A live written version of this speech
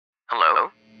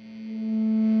Hello?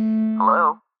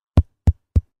 Hello?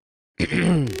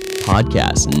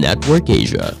 Podcast Network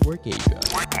Asia.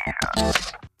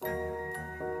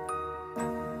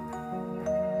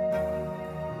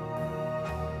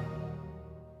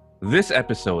 This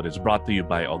episode is brought to you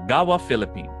by Ogawa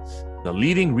Philippines, the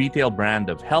leading retail brand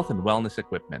of health and wellness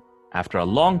equipment. After a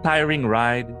long, tiring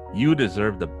ride, you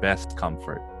deserve the best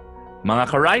comfort. Mga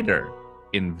ka-rider,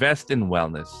 invest in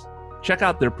wellness. Check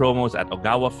out their promos at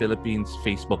Ogawa Philippines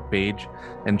Facebook page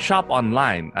and shop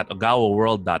online at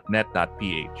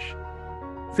ogawaworld.net.ph.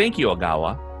 Thank you,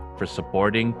 Ogawa, for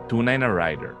supporting Tunay na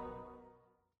Rider.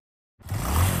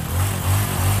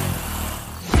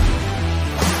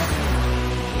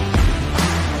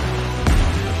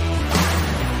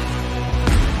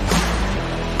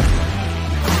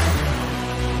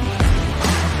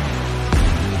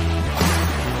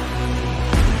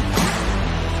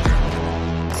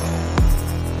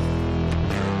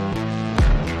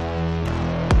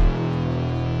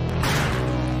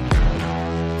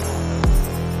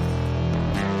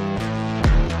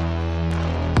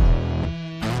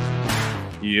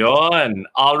 Yon.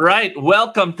 All right.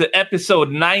 Welcome to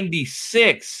episode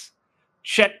 96,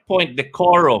 Checkpoint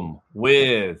Decorum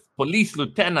with Police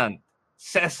Lieutenant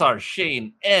Cesar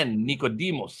Shane and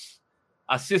Nicodemus,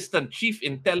 Assistant Chief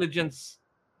Intelligence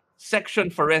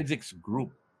Section Forensics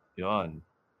Group. Yon.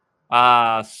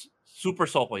 Super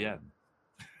soko yan.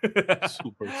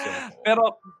 Super soko.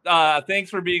 Pero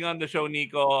thanks for being on the show,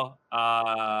 Nico.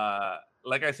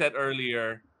 Like I said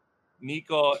earlier,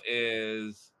 Nico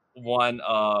is one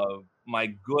of my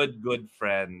good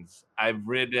friends. I've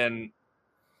ridden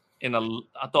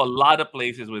to a lot of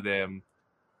places with him.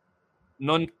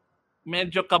 Noon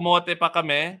medyo kamote pa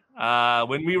kami,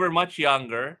 when we were much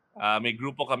younger, may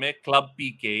grupo kami, Club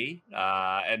PK,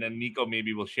 and then Nico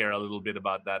maybe will share a little bit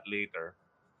about that later.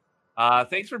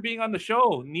 Thanks for being on the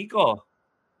show, Nico.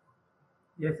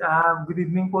 Yes, good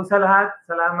evening po sa lahat.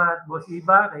 Salamat, Boss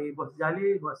Iba, kay Boss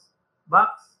Jolly, Boss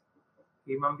Box,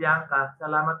 kay Ma'am Bianca.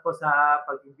 Salamat po sa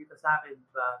pag-imbita sa akin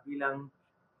bilang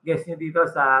guest niyo dito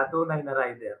sa Tunay na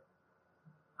Rider.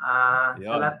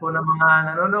 Sa lahat po ng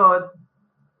mga nanonood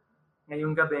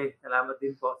ngayong gabi, salamat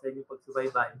din po sa inyong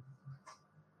pagsubaybay.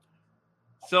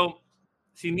 So,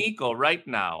 si Nico right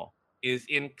now is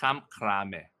in Camp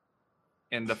Crame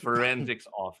in the forensics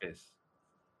office.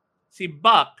 Si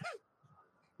Buck,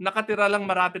 nakatira lang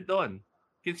marapit doon.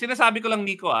 Sinasabi ko lang,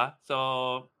 Nico,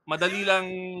 So, madali lang.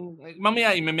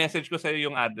 Mamaya, i-message ko sa'yo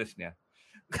yung address niya.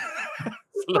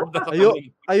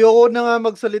 Ayoko na nga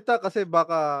magsalita kasi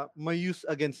baka may use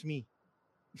against me.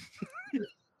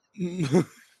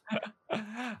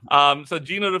 So,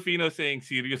 Gino Rufino saying,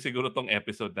 serious siguro tong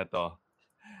episode na to.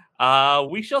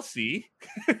 We shall see.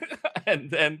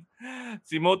 And then,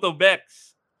 si Moto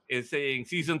Bex is saying,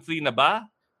 season 3 na ba?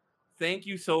 Thank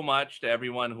you so much to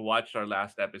everyone who watched our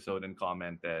last episode and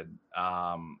commented.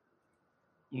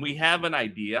 We have an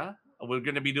idea. We're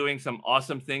going to be doing some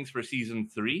awesome things for season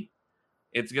 3.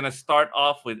 It's going to start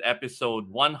off with episode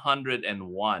 101.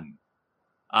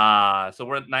 So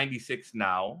we're at 96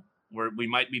 now. We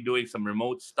might be doing some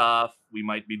remote stuff. We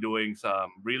might be doing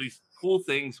some really cool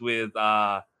things with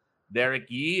Derek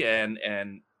Yee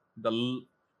and the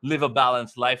Live a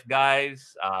Balanced Life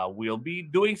guys. We'll be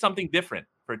doing something different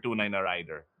for Tunay na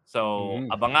Rider. So,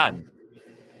 abangan.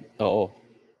 Oo.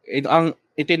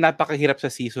 Ito yung napakahirap sa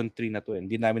season 3 na to.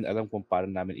 Hindi namin alam kung paano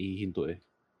namin ihihinto eh.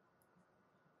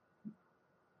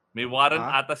 May warrant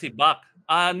ata si Buck.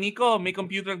 Nico, may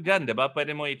computer dyan, di ba?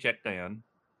 Pwede mo i-check na yun.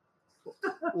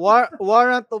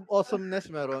 Warrant of awesomeness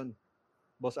meron,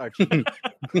 Boss Archie.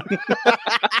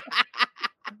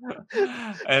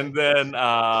 And then,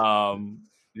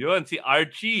 yun, si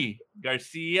Archie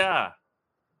Garcia.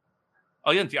 Oh,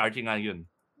 yun, si Archie nga yun.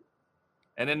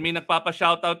 And then may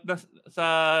nagpapa-shoutout na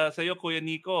sa iyo, Kuya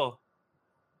Nico.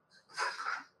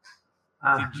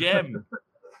 Si Jem.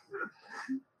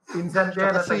 Pinsan din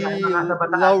at si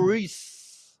Bataan.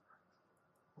 Laurice.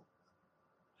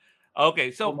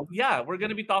 Okay, so yeah, we're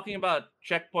going to be talking about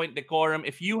Checkpoint Decorum.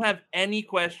 If you have any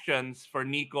questions for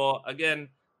Nico, again,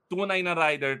 tunay na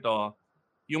rider to,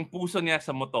 yung puso niya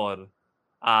sa motor,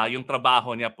 yung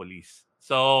trabaho niya, police.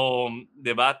 So,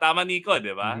 di ba? Tama, Nico, di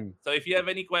ba? Mm-hmm. So if you have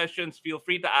any questions, feel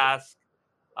free to ask.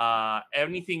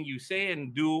 Anything you say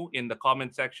and do in the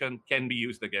comment section can be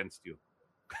used against you.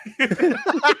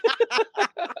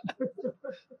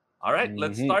 All right,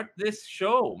 let's start this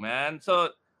show, man. So,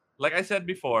 like I said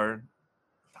before,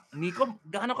 Nico,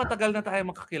 gaano katagal na tayo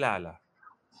magkakilala?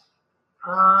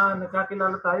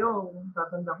 Nagkakilala tayo,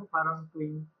 tatanda ko parang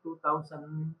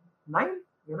 2009,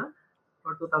 gano'n?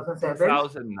 Or 2007?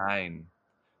 2009.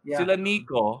 Yeah. Sila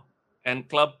Nico, and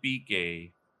Club PK,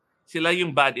 sila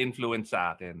yung bad influence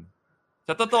sa akin.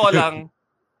 Sa totoo lang,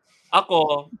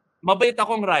 ako, mabait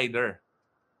akong rider.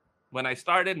 When I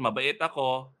started, mabait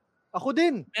ako. Ako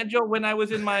din. Medyo when I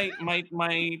was in my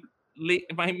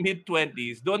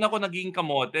mid-20s, doon ako naging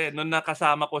kamote nung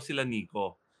nakasama ko sila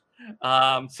Nico.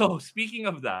 So speaking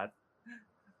of that,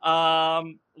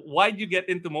 why'd you get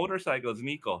into motorcycles,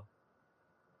 Nico?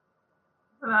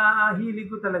 Hilig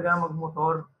ko talaga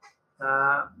magmotor.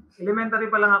 Elementary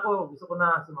pa lang ako, gusto ko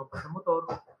na sumampa sa motor.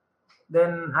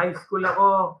 Then high school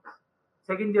ako,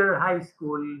 second year high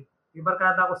school, may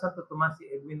barkada ako sa Santo Tomas, si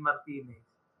Edwin Martinez.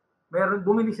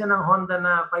 Bumili siya ng Honda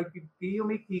na 550, yung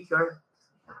may kicker.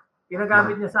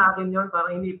 Pinagamit niya sa akin yon,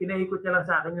 parang pinaikot niya lang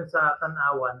sa akin yun sa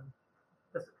Tanawan.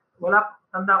 Tapos,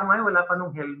 tanda ko ngayon, wala pa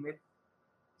nung helmet.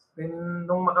 Then,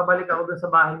 nung makabalik ako dun sa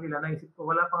bahay nila, naisip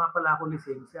ko, wala pa nga pala ako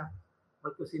lisensya.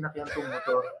 Ba't ko sinakyan tong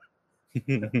motor?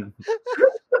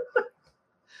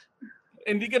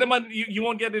 Hindi ka naman, you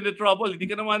won't get into trouble. Hindi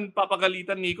ka naman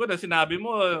papagalitan, Nico, na sinabi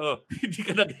mo, hindi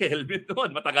ka nag-helmet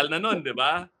noon. Matagal na noon, di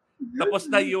ba? Tapos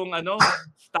na yung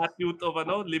statute of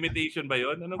limitation ba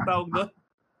yun? Anong tawag doon?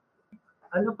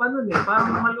 Ano pa nun eh,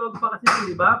 parang maluwag pa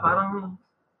kasi, di ba? Parang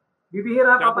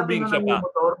bibihira pa pati na ng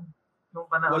motor nung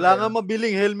panahon. Wala nga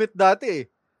mabiling helmet dati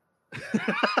eh.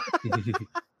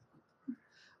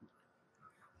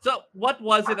 So, what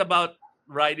was it about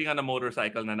riding on a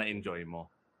motorcycle na na-enjoy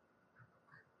mo?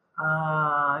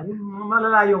 Yung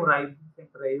malalayong ride.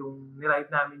 Siyempre, yung niride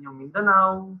namin yung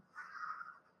Mindanao.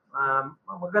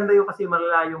 Maganda yung kasi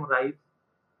malalayong ride.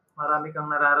 Marami kang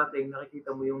nararating,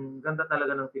 nakikita mo yung ganda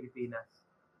talaga ng Pilipinas.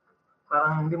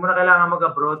 Parang hindi mo na kailangan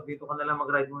mag-abroad, dito ka na lang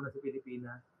mag-ride muna sa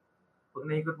Pilipinas. Pag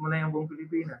naikot mo na yung buong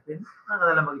Pilipinas, then ka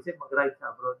na lang mag-isip, mag-ride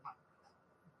sa abroad.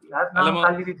 Lahat ng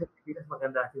kalidad sa Pilipinas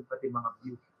maganda, pati mga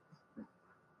view.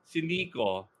 Si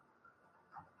Nico,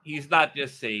 he's not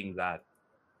just saying that.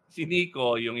 Si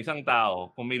Nico, yung isang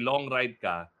tao, kung may long ride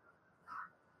ka,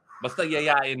 basta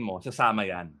yayain mo, sasama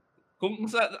yan.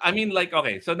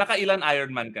 Okay, so nakailan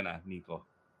Ironman ka na, Nico?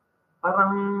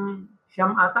 Parang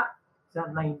siyam ata, sa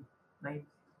 9.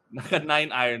 Naka-9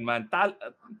 Ironman.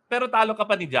 Pero talo ka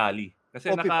pa ni Jolly.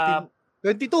 Kasi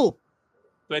 22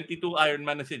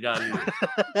 Ironman na si Jolly.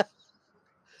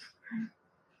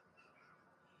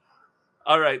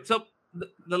 All right. So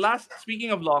the last, speaking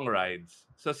of long rides,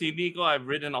 so si Nico, I've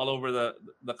ridden all over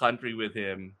the country with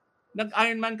him.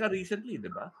 Nag-Ironman ka recently, di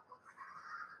ba?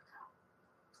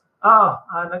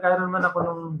 Nag-Ironman ako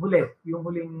nung yung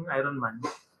huling Ironman,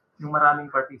 yung maraming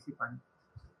participant.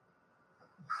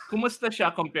 Kumusta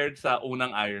siya compared sa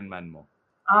unang Ironman mo?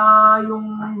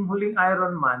 Yung huling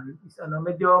Ironman is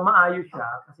medyo maayos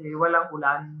siya kasi walang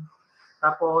ulan.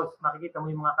 Tapos makikita mo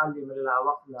yung mga kalye,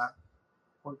 malalawak na.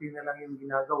 Kunti na lang yung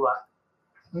ginagawa.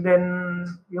 And then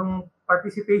yung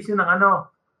participation ng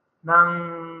ng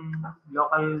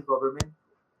local government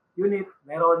unit,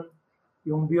 meron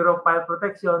yung Bureau of Fire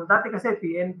Protection. Dati kasi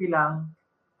PNP lang,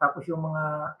 tapos yung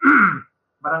mga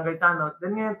barangay tanod.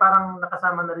 Then ngayon parang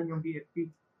nakasama na rin yung BFP,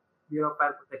 Bureau of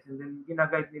Fire Protection. Then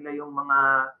ginaguide nila yung mga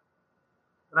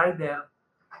rider.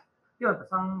 Yun,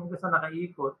 tapos ang gusto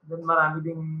nakaikot. Then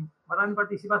maraming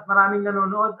participants, maraming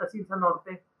nanonood as in sa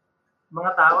norte.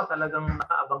 Mga tao talagang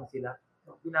nakaabang sila.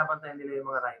 So, binabantayan nila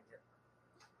yung mga rider.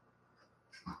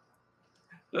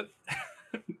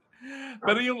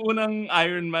 Pero yung unang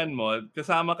Ironman mo,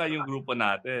 kasama ka yung grupo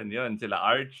natin. Yun, sila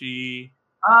Archie,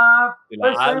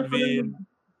 sila Alvin.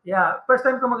 First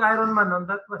time ko mag-Ironman noon,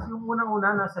 that was yung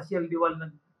unang-una, nasa Shell Diwal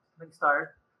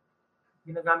nag-start.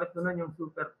 Ginagamit ko nun yung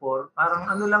Super 4.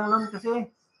 Parang lang nun kasi,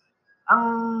 ang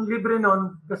libre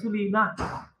nun, gasolina.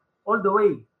 All the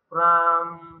way.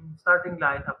 From starting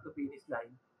line up to finish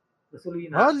line.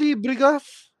 Gasolina. Libre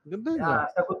gas. Ganda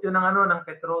niya. Sagot yun ng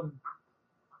Petron.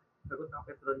 Sagot ng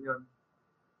Petron yun.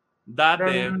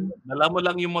 Dati, dala mo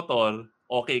lang yung motor,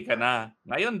 okay ka na.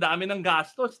 Ngayon, dami ng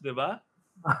gastos, di ba?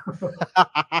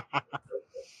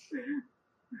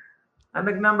 Ang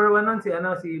nag-number 1 nun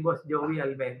si Boss Joey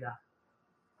Almeida.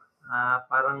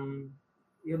 Parang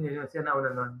yun siya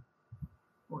nauna nun.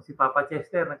 O si Papa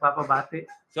Chester nagpapabati.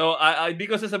 So, hindi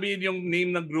ko sasabihin yung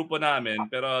name ng grupo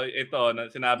namin, pero ito,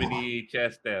 sinabi ni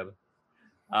Chester,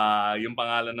 yung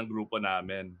pangalan ng grupo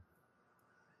namin.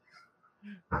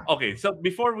 Okay, so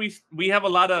before we have a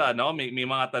lot of may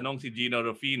mga tanong si Gino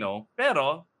Rufino,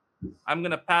 pero I'm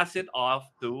gonna pass it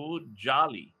off to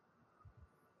Jolly.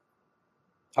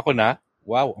 Ako na?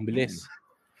 Wow, ang bilis.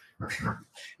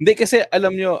 Hindi kasi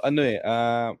alam nyo ang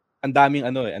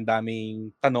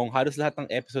daming tanong. Halos lahat ng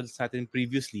episodes natin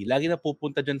previously, lagi na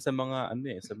pupunta dyan sa mga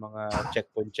sa mga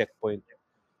checkpoint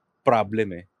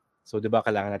problem . So, di ba,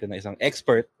 kailangan natin ng isang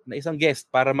expert, na isang guest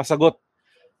para masagot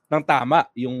ng tama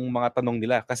yung mga tanong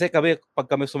nila. Kasi pag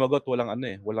kami sumagot,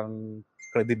 walang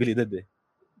credibility eh.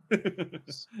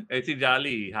 Si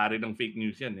Jolly, hari ng fake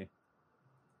news yan eh.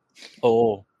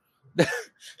 Oo.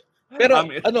 Pero,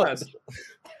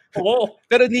 Oo.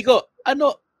 Pero Nico,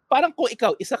 parang kung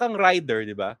ikaw, isa kang rider,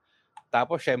 di ba?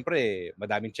 Tapos, syempre,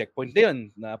 madaming checkpoint na yun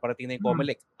na parating na yung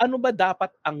Comelec. Ano ba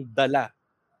dapat ang dala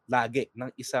lagi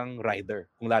ng isang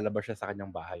rider kung lalabas siya sa kanyang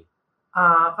bahay?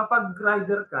 Kapag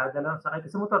rider ka, sakay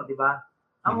ka sa motor, di ba?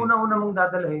 Ang una-una mong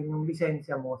dadalhin yung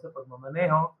lisensya mo sa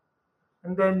pagmamaneho,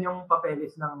 and then yung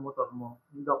papeles ng motor mo,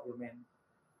 yung document.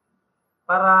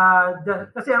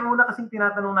 Kasi ang una kasing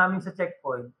tinatanong namin sa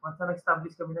checkpoint, once na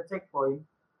nag-establish kami ng checkpoint,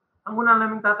 ang una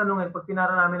namin tatanungin pag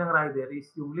pinara namin ng rider is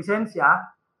yung lisensya,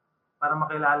 para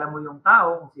makilala mo yung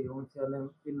tao, kung sino siya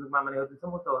nagmamaneho din sa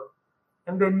motor,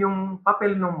 and then yung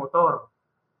papel ng motor,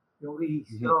 yung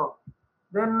rehistro.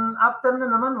 Then after na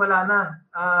naman, wala na.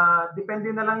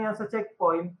 Depende na lang yan sa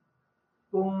checkpoint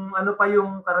kung ano pa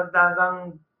yung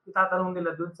karagdagang itatanong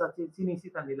nila dun sa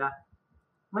sinisita nila.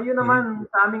 Ngayon naman,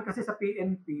 sa amin kasi sa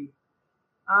PNP,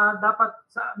 dapat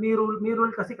may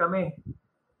rule kasi kami.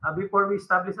 Before we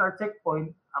establish our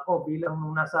checkpoint, ako bilang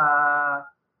nung nasa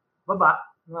baba,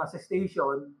 nasa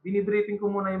station, binibriefing ko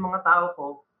muna yung mga tao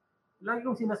ko. Lagi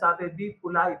kong sinasabi, be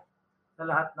polite sa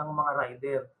lahat ng mga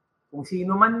rider. Kung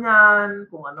sino man yan,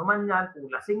 kung ano man yan,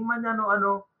 kung lasing man yan o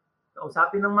ano,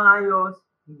 kausapin ng maayos,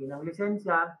 hindi ng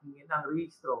lisensya, hindi ng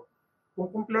rehistro.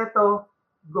 Kung kumpleto,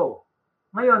 go.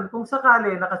 Ngayon, kung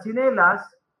sakali nakatsinelas,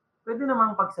 pwede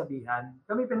namang pagsabihan.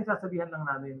 Kami pinagsasabihan lang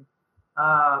namin,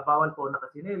 bawal po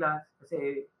nakatsinelas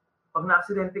kasi pag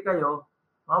na-aksidente kayo,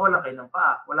 mawala kayo ng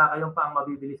paa. Wala kayong paang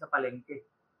mabibili sa palengke.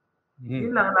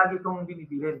 Yun lang, lagi kong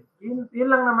binibilin. Yun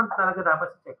lang naman talaga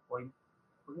dapat sa checkpoint.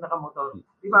 Pag nakamotor.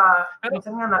 Diba,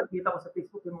 minsan nga nakikita ko sa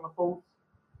Facebook yung mga posts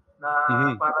na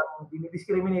parang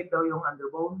dinidiscriminate daw yung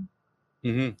underbone.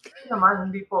 Hindi naman,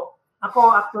 hindi po.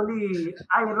 Ako actually,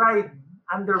 I ride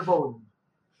underbone.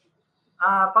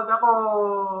 Pag ako,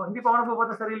 hindi pa ako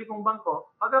nagpupunta sa sarili kong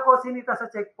bangko, pag ako sinita sa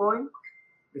checkpoint,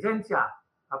 lisensya,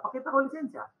 papakita ko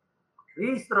lisensya.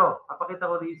 Rehistro, papakita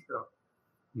ko rehistro.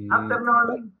 After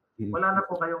nun, wala na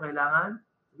po kayong kailangan.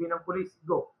 Sabihin ng police,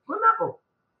 go. Go na ako.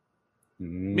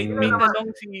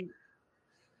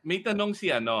 May tanong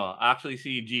si actually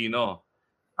si Gino.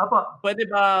 Apo. Pwede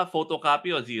ba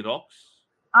photocopy o Xerox?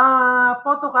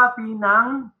 Photocopy ng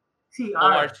CR.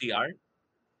 ORCR?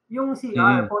 Yung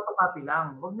CR, photocopy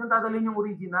lang. Huwag niyong dadalhin yung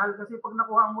original kasi pag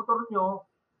nakuha ang motor nyo,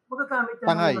 magagamit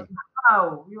yan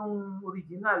yung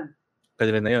original.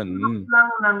 Kanila na yun. Lang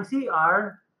ng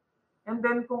CR, and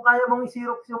then kung kaya mong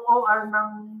i-Xerox yung OR ng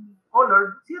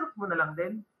colored, Xerox mo na lang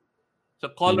din. So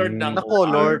colored ng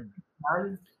colored.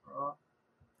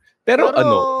 Pero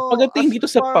pagdating dito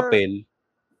sa papel,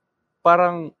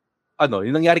 parang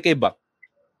yung nangyari kay Bak,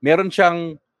 meron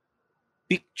siyang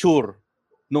picture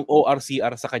nung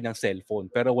ORCR sa kanyang cellphone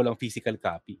pero walang physical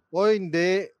copy.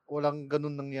 Hindi. Walang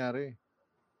ganun nangyari.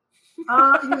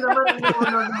 Yun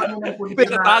naman yung pulis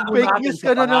na fake news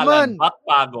ka na naman.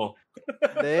 Bakpago.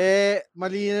 Hindi.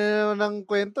 Mali na ng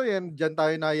kwento yan. Diyan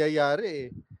tayo nayayari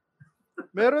eh.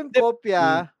 Meron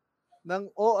kopya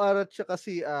ng OR at saka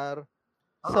CR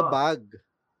sa bag.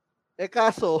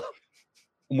 Kaso,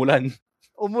 umulan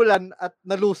at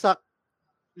nalusak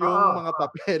yung mga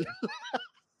papel.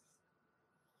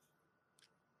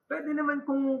 Pwede naman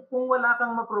kung wala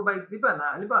kang ma-provide, di ba?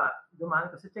 Halimbawa,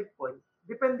 dumaan ka sa checkpoint.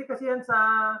 Depende kasi yan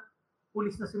sa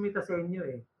pulis na sumita sa inyo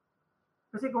eh.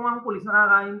 Kasi kung ang pulis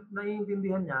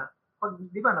naiintindihan niya, pag,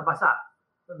 di ba, nabasa.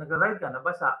 Nag-ride ka,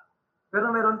 nabasa. Pero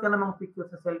meron ka namang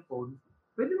picture sa cellphone,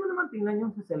 pwede mo naman tingnan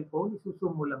yung sa cellphone,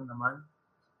 isusum mo lang naman.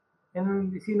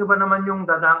 And sino ba naman yung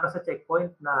dadaan ka sa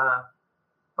checkpoint na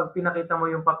pag pinakita mo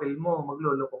yung papel mo,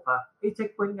 magloloko ka?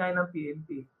 Checkpoint nga ng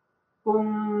PNP. Kung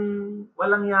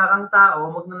walang yakang tao,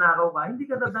 magnanakaw ka, hindi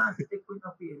ka dadaan sa checkpoint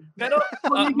ng PNP. Pero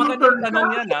magandang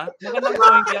tanong yan Magandang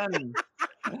point yan.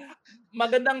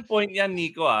 Magandang point yan,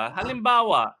 Nico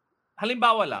Halimbawa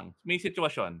lang, may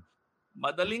sitwasyon.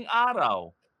 Madaling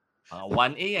araw,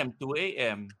 1 a.m., 2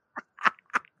 a.m.,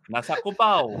 nasa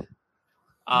Cubao,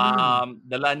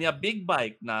 dala niya big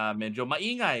bike na medyo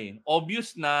maingay.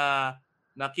 Obvious na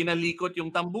kinalikot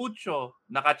yung tambucho,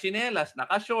 naka-tsinelas,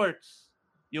 naka-shorts,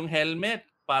 yung helmet,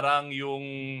 parang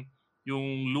yung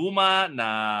luma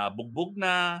na bugbog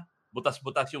na,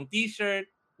 butas-butas yung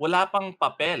t-shirt, wala pang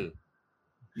papel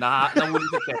na nahuli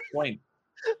sa checkpoint.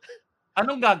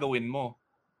 Anong gagawin mo?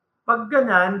 Pag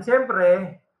ganyan,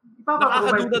 siyempre,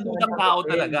 nakakaduda-dudang tao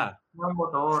talaga ng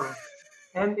motor.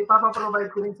 And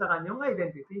ipapaprovide ko rin sa kanya yung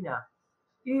identity niya.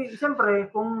 Siyempre,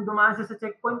 kung dumaan siya sa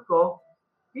checkpoint ko,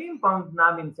 i-impound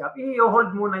namin siya.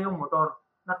 I-hold muna yung motor.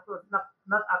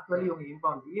 Not actually yung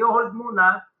i-impound. I-hold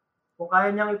muna. Kung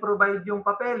kaya niyang i-provide yung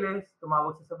papeles,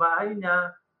 tumawag siya sa bahay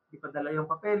niya, ipadala yung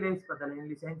papeles, ipadala yung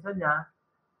lisensya niya,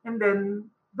 and then,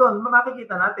 doon,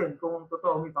 makikita natin kung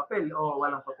totoo may papel o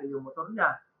walang papel yung motor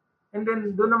niya. And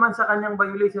then, doon naman sa kanyang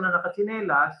violation na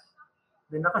nakachinelas,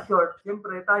 then naka-short,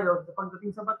 siyempre tayo, sa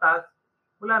pagdating sa batas,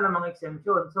 wala namang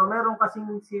exemption. So, meron kasing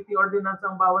city ordinance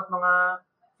ang bawat mga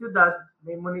syudad,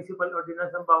 may municipal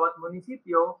ordinance ang bawat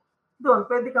munisipyo, doon,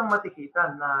 pwede kang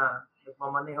matikitan na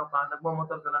nagmamaneho ka,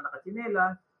 nagmamotor ka na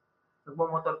nakachinelas,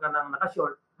 nagmamotor ka ng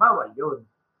naka-short, bawal yun.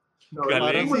 So,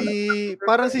 Galing.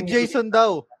 Parang si Jason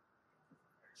daw.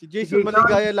 Si Jason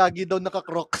Maligaya lagi daw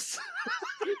naka-Crocs.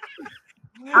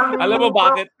 Alam mo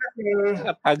bakit? Kasi,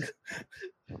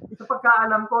 sa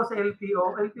pagkaalam ko sa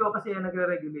LTO kasi yan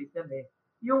nagre-regulate yan eh.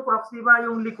 Yung Crocs, di ba,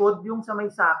 yung likod, yung sa may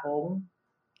sakong,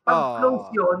 pag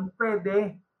close yun,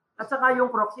 pwede. At saka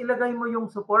yung Crocs, ilagay mo yung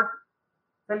support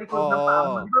sa likod ng paa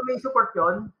mo. Di ba may support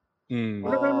yun?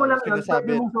 Ilagay mo lang yun,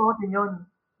 pwede mong suotin yun.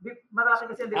 Marami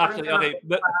kasi difference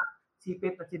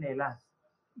sipit at chinelas.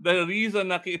 The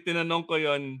reason na tinanong ko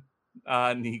yun,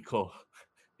 Nico,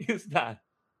 is that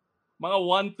mga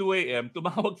 1-2 a.m.,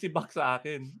 tumawag si Bak sa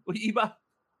akin. Uy, iba,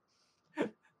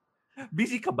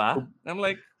 busy ka ba? I'm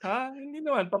like, hindi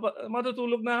naman.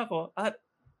 Matutulog na ako. At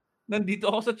nandito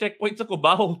ako sa checkpoint sa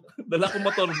Cubao. Dala ko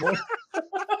motor mo.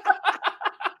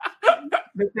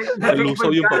 Nalusaw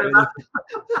yung papel.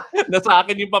 Nasa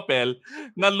akin yung papel.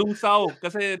 Nalusaw.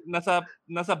 Kasi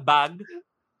nasa bag.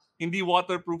 Hindi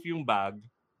waterproof yung bag.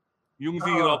 Yung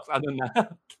Xerox, na.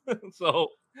 So,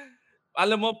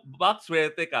 alam mo, Bak,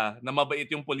 swerte ka na mabait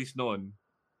yung polis noon.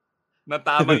 Na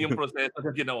tama yung proseso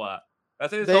na ginawa.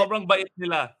 Kasi sobrang bait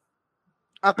nila.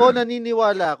 Ako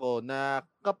naniniwala ako na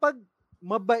kapag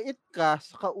mabait ka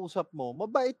sa kausap mo,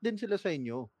 mabait din sila sa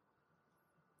inyo.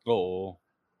 Oo.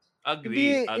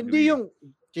 Agree. Hindi yung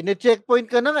chine-checkpoint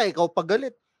ka na nga, ikaw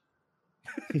pagalit.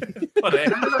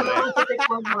 Correct.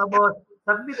 Checkpoint mga boss.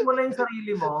 Submit mo lang yung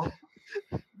sarili mo.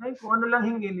 Ngayon, kung ano lang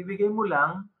hingin, ibigay mo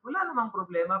lang, wala namang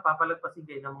problema, papalagpasin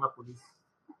kayo ng mga pulis.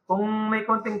 Kung may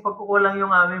konting pagkukulang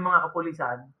yung aming mga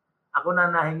kapulisan, ako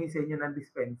na nahingi sa inyo ng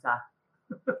dispensa.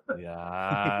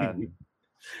 Yan.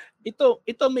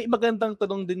 Ito may magandang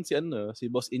tanong din si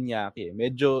Boss Iñaki.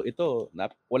 Medyo ito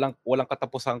walang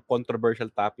katapusang controversial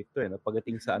topic to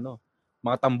pagdating sa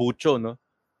mga tambucho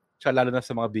Tsaka lalo na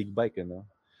sa mga big bike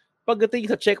Pagdating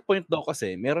sa checkpoint daw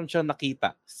kasi, meron siyang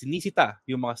nakita, sinisita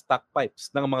yung mga stock pipes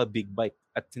ng mga big bike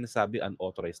at sinasabi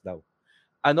unauthorized daw.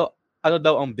 Ano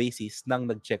daw ang basis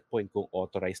ng nag-checkpoint kung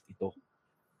authorized ito?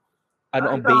 Ano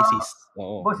ang basis?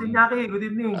 Oo. Boss Iñaki, good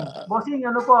evening. Bossing,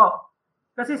 po?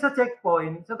 Kasi sa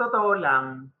checkpoint, sa totoo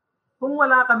lang, kung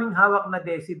wala kaming hawak na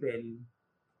decibel,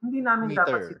 hindi namin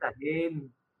dapat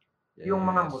sitahin yung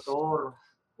mga motor.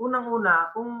 Unang-una,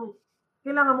 kung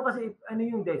kailangan mo kasi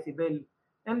yung decibel.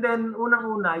 And then,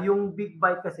 unang-una, yung big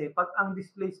bike kasi, pag ang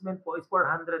displacement po is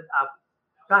 400 up,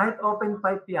 kahit open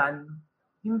pipe yan,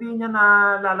 hindi niya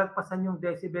nalalagpasan yung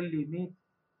decibel limit.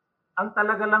 Ang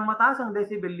talaga lang mataas ang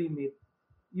decibel limit,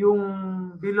 yung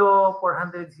below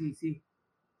 400cc.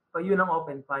 Yun ang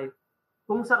open pipe.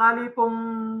 Kung sakali pong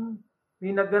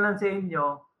may nagganan sa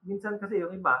inyo, minsan kasi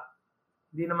yung iba,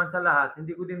 hindi naman sa lahat,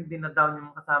 hindi ko din dinadown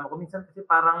yung kasama ko. Minsan kasi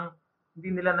parang hindi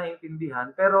nila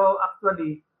naiintindihan. Pero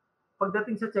actually,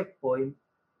 pagdating sa checkpoint,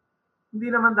 hindi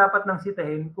naman dapat nang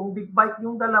sitahin kung big bike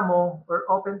yung dala mo or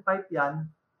open pipe yan.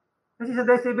 Kasi sa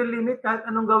decibel limit, kahit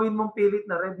anong gawin mong pilit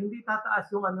na rev, hindi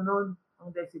tataas yung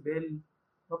ang decibel.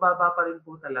 Mababa pa rin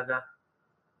po talaga.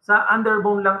 Sa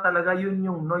underbone lang talaga, yun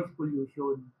yung noise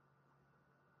pollution.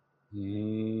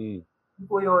 Yun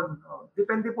po yun.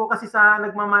 Depende po kasi sa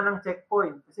nagmamanang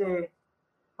checkpoint. Kasi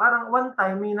parang one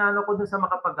time, minano ko dun sa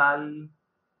Makapagal,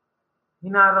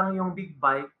 hinarang yung big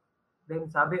bike, then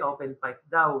sabi open pipe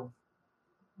daw.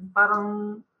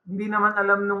 Parang hindi naman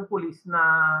alam nung pulis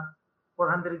na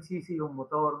 400cc yung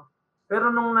motor. Pero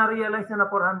nung na-realize na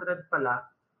 400 pala,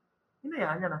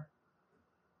 hinayaan niya na.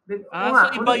 Then,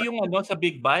 so iba yung sa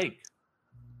big bike.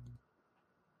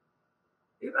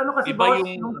 Kasi iba boss,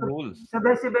 yung rules. Sa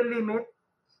decibel limit,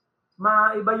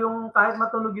 iba yung kahit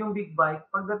matunog yung big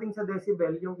bike, pagdating sa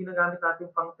decibel, yung ginagamit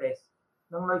natin pang test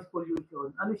ng noise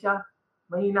pollution, siya,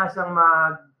 mahina siyang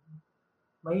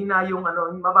mahina yung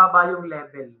mababa yung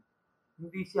level.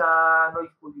 Hindi siya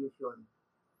noise pollution.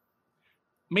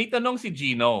 May tanong si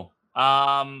Gino.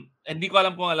 Hindi ko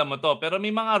alam kung alam mo to, pero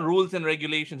may mga rules and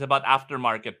regulations about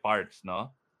aftermarket parts,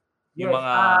 no? Yes,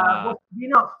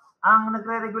 Gino, ang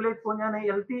nagre-regulate po niya ng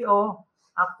LTO,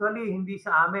 Actually, hindi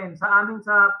sa amin. Sa amin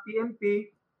sa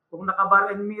PNP, kung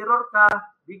naka-bar and mirror ka,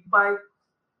 big bike,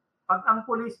 pag ang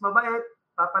pulis mabait,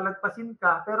 papalagpasin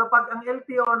ka. Pero pag ang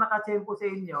LTO nakatsempo sa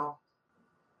inyo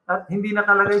at hindi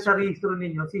nakalagay sa registro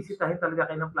ninyo, sisitahin talaga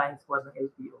kayo ng flying squad ng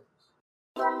LTO.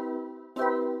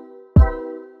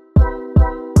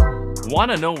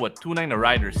 Want to know what Tunay na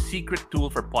Rider's secret tool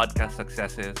for podcast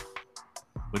success is?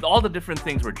 With all the different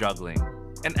things we're juggling,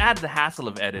 and add the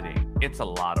hassle of editing, it's a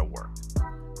lot of work.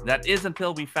 That is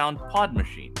until we found Pod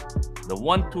Machine, the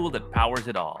one tool that powers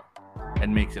it all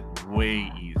and makes it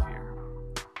way easier.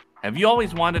 Have you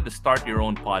always wanted to start your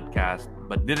own podcast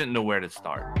but didn't know where to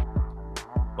start?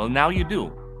 Well, now you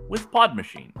do with Pod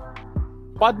Machine.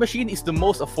 Pod Machine is the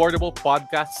most affordable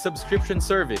podcast subscription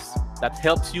service that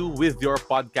helps you with your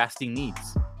podcasting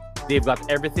needs. They've got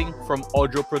everything from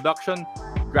audio production,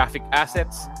 graphic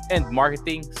assets, and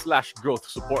marketing/growth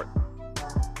support.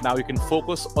 Now you can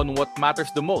focus on what matters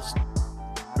the most,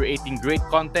 creating great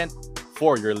content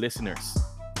for your listeners.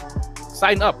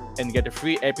 Sign up and get a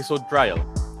free episode trial.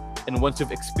 And once you've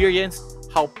experienced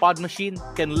how Pod Machine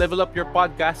can level up your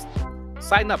podcast,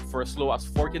 sign up for as low as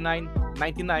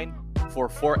 $49.99 for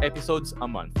 4 episodes a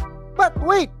month. But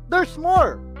wait, there's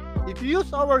more! If you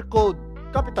use our code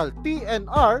capital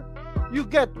TNR, you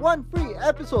get 1 free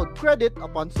episode credit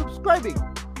upon subscribing.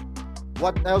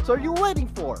 What else are you waiting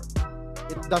for?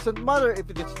 It doesn't matter if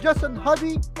it is just a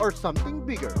hobby or something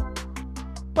bigger.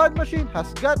 Pod Machine has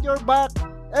got your back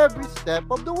every step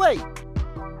of the way.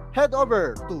 Head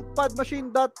over to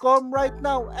podmachine.com right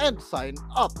now and sign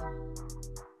up.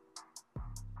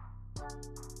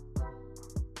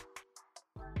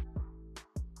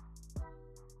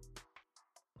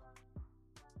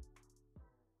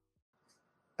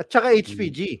 At saka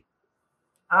HPG.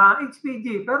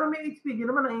 HPG. Pero may HPG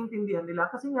naman naiintindihan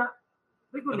nila kasi nga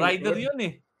regulated. Rider yun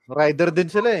eh. Rider din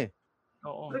sila eh.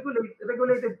 Oo.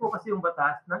 Regulated po kasi yung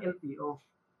batas ng LTO.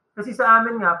 Kasi sa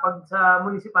amin nga, pag sa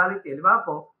municipality, di ba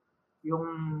po, yung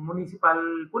municipal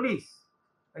police,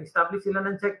 nag-establish sila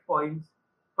ng checkpoints,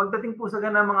 pagdating po sa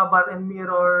ganang mga bar and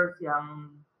mirrors,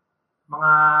 yung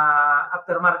mga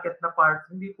aftermarket na parts,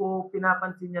 hindi po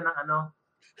pinapansin niya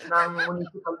ng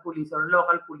municipal police or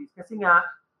local police. Kasi nga,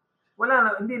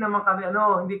 hindi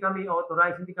kami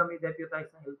authorized, hindi kami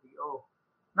deputized ng LTO.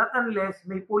 Not unless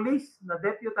may police na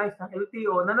deputized ng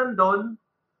LTO na nandun,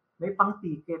 may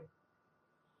pang-ticket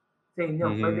sa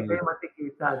inyo. Pwede kayo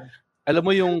matikitan. Alam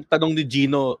mo yung tanong ni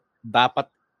Gino, dapat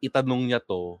itanong niya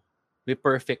to, may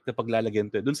perfect na paglalagyan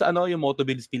to. Doon sa yung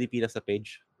Motobills Pilipinas sa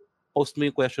page, post mo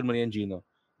yung question mo niyan, Gino.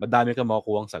 Madami ka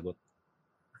makukuha ang sagot.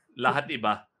 Lahat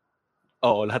iba.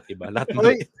 Oo, lahat iba. Lahat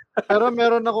Oy, pero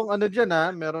meron akong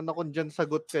meron akong dyan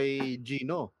sagot kay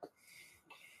Gino.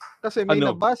 Kasi may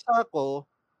nabasa ako,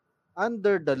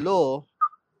 under the law,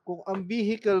 kung ang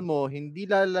vehicle mo hindi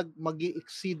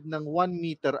mag-i-exceed ng 1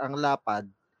 meter ang lapad,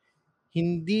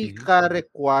 hindi ka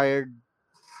required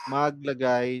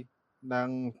maglagay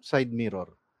ng side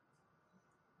mirror.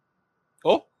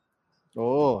 Oh?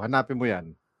 Oo, hanapin mo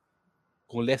yan.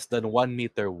 Kung less than 1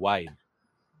 meter wide.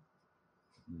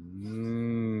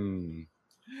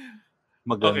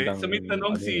 Magandang, okay, so may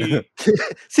tanong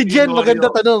si Jen,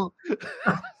 maganda tanong.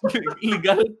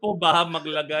 Legal po ba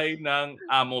maglagay ng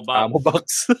ammo box? Ammo box.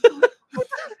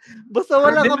 Basta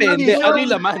wala kang depende. Ano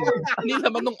yung laman? Ano yung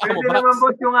laman ng ammo box? Pwede naman po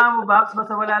yung ammo box,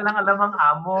 basta wala lang alam ang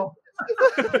ammo.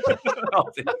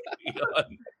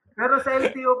 Pero sa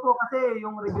LTO po kasi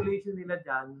yung regulation nila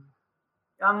dyan,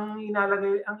 ang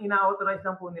ina-authorize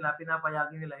lang po nila,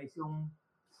 pinapayagan nila is yung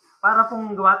para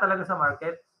pong gawa talaga sa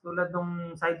market, tulad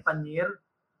nung side pannier.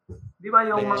 Di ba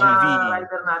yung mga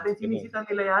rider natin, sinisita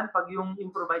nila yan pag yung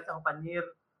improvise ang pannier.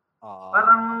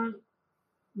 Parang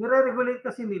nire-regulate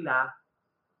kasi nila.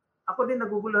 Ako din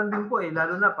naguguluhan din po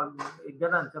lalo na pag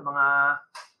ganan sa mga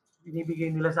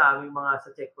binibigay nila sa aming mga sa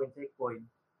checkpoint.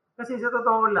 Kasi sa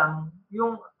totoo lang,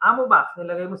 yung ammo box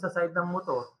nilagay mo sa side ng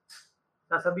motor,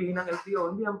 sasabihin ng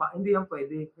LTO, hindi yan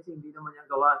pwede kasi hindi naman yan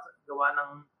gawa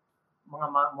ng mga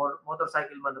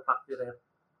motorcycle manufacturer.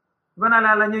 Diba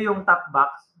naalala nyo yung top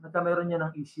box? Nagkameron niya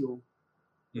ng issue.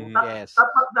 Yung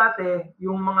top box dati,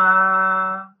 yung mga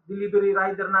delivery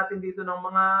rider natin dito ng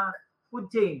mga food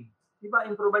chain, diba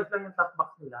improvise lang yung top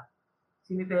box nila.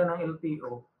 Sinitayan ng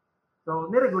LTO.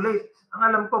 So, niregulate. Ang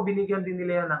alam ko, binigyan din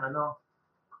nila yan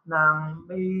ng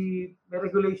may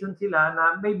regulation sila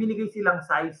na may binigay silang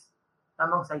size.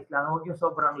 Tamang size lang. Huwag yung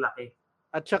sobrang laki.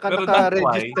 At saka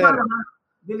naka-register.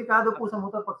 Delikado po sa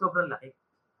motor pag sobrang laki.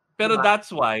 Pero that's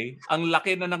why, ang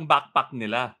laki na ng backpack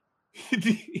nila.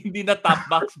 hindi na top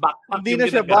box, backpack hindi yung na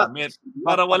siya ginagamit. box.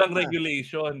 Para walang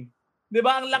regulation. Di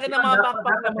ba? Ang laki ng mga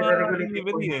backpack ng mga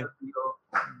delivery eh.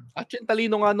 Actually,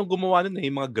 talino nga nung gumawa nun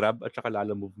yung mga Grab at saka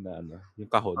Lalamove na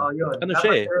yung kahon. Yun. Ano Dapat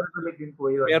siya eh? regulate din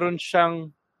po yun. Meron siyang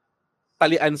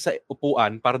talian sa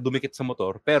upuan para dumikit sa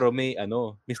motor, pero may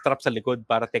strap sa likod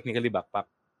para technically backpack.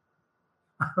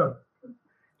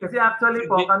 Kasi actually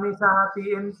po, kami sa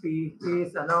PNP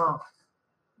is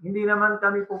hindi naman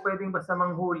kami po pwedeng basta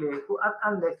manghuli at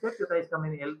unless deputize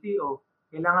kami ni LTO.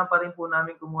 Kailangan pa rin po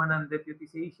namin kumuha ng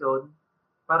deputization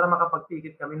para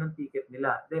makapag-ticket kami ng ticket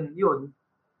nila. Then yun,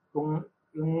 kung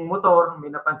yung motor,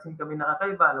 may napansin kami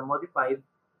nakakaiba na modified,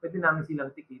 pwede namin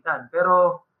silang tikitan.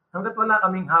 Pero hanggat wala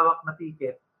kaming hawak na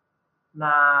ticket na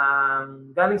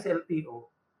galing sa LTO,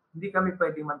 hindi kami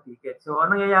pwedeng man-ticket. So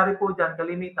anong nangyayari po dyan,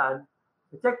 kalimitan,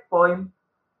 sa checkpoint,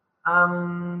 ang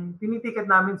tinitiket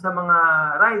namin sa mga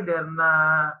rider na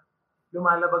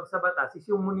lumalabag sa batas is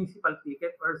yung municipal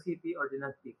ticket or city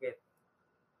ordinance ticket.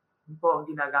 Yun po ang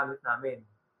ginagamit namin.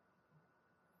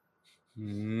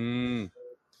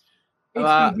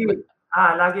 HPG.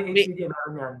 Lagi HPG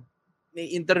meron yan.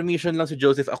 May intermission lang si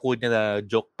Joseph Acuña na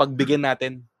joke. Pagbigyan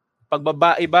natin.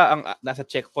 Pagbabae ba ang nasa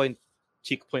checkpoint?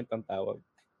 Checkpoint ang tawag.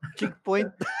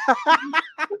 Checkpoint.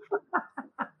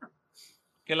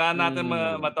 Kailangan natin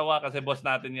matawa kasi boss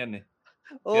natin yan eh.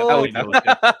 Oh.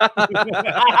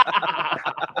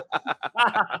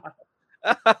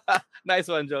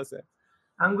 Nice one, Joseph.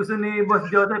 Ang gusto ni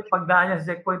Boss Joseph, pagdaan niya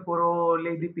sa checkpoint, puro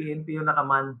lady PNP yung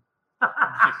nakaman.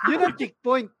 Yun ang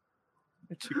checkpoint.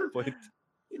 Checkpoint.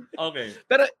 Okay.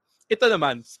 Pero ito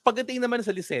naman, pagdating naman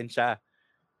sa lisensya,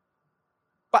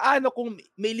 paano kung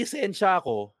may lisensya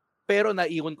ako, pero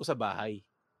naiwan ko sa bahay?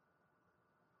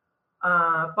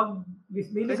 Pag may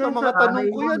lisensya mga ka, tanong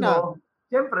ko yan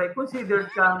siyempre, considered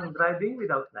kang driving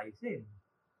without license.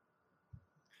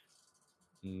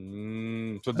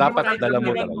 So dapat dala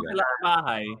mo talaga. Sa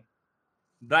bahay,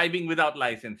 driving without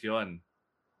license yon.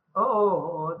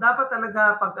 Oo. Dapat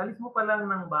talaga, pag alis mo pa lang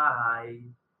ng bahay,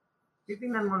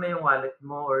 titingnan mo na yung wallet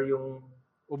mo or yung...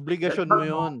 Obligasyon mo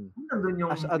yun.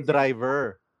 As a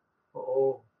driver.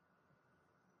 Oo.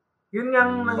 Yun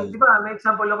di ba, may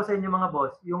example ako sa inyo mga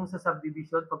boss, yung sa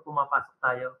subdivision, pag pumapasok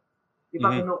tayo, di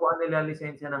ba kinukuha nila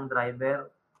lisensya ng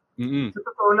driver? Sa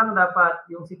totoo lang, dapat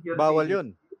yung security... Bawal yun.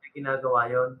 Ginagawa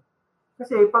yun.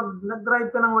 Kasi pag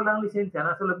nag-drive ka ng walang lisensya,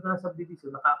 nasa loob ka ng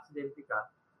subdivision, naka-aksidente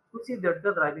ka, considered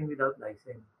ka driving without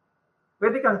license.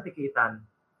 Pwede kang tikitan.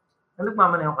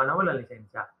 Nagmamaneho ka na walang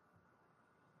lisensya.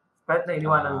 Kahit na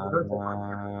iniwanan mo doon.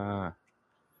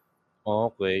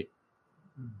 Okay.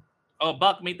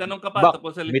 Bak, may tanong ka pa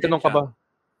tungkol sa lisensya. May tanong ka ba?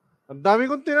 Ang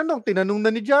dami kong tinanong. Tinanong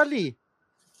na ni Jolly.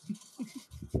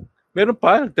 Meron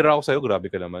pa. Nagtira ako sa'yo. Grabe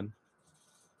ka naman.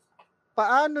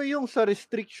 Paano yung sa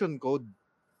restriction code?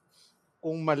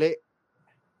 Kung mali.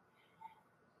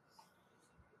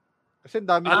 Kasi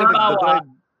dami na nagdadrive.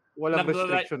 Walang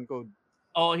restriction code.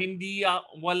 Hindi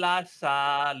wala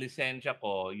sa lisensya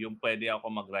ko yung pwede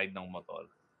ako mag-ride ng motor.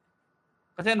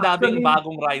 Kasi ang daming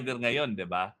bagong rider ngayon, di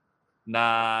ba? Na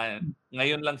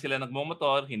ngayon lang sila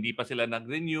nagmomotor, hindi pa sila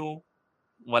nag-renew,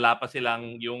 wala pa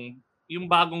silang yung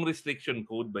bagong restriction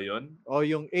code ba yon?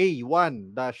 Yung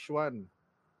A1-1.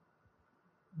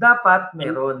 Dapat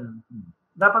meron.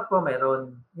 Dapat po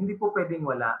meron. Hindi po pwedeng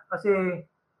wala. Kasi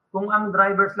kung ang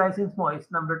driver's license mo is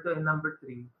number 2 and number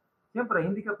 3, siyempre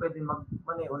hindi ka pwedeng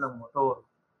magmaneho ng motor.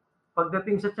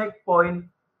 Pagdating sa checkpoint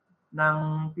ng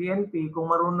PNP,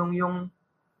 kung marunong yung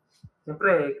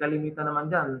siyempre, kalimitan naman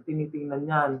dyan, tinitingnan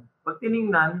yan. Pag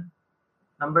tiningnan,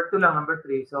 number 2 lang, number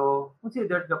 3, so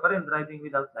considered ka pa rin driving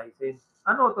without license.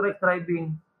 Unauthorized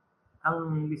driving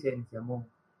ang lisensya mo.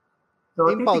 So,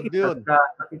 titikitan ka,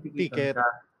 matitikitan ka.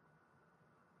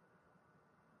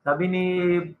 Sabi ni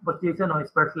Boss Jason,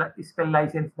 spell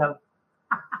license daw.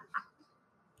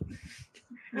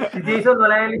 Si Jason,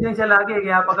 wala yung lisensya lagi,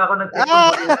 kaya pag ako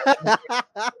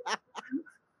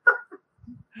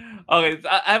Okay,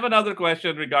 so I have another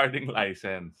question regarding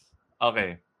license.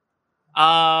 Okay.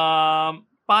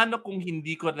 Paano kung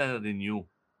hindi ko na-renew?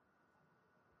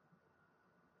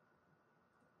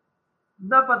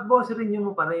 Dapat boss,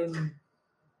 renew mo pa rin.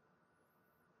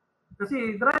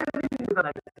 Kasi driving without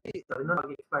license,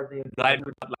 mag-expired na yun. Driving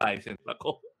without license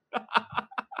ako.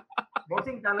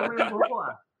 Bossing, tala mo yung buho ko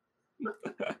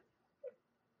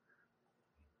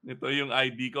Ito yung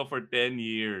ID ko for 10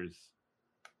 years.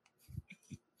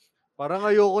 Parang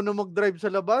ayoko na mag-drive sa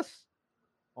labas.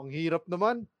 Ang hirap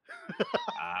naman.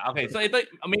 Okay, so ito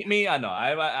may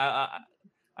I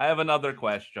have another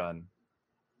question.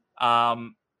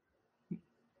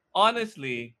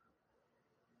 Honestly,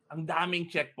 ang daming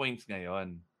checkpoints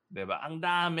ngayon, 'di ba? Ang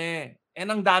dami. And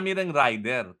ang dami ng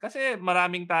rider kasi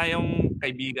maraming tayong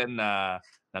kaibigan na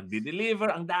nagde-deliver,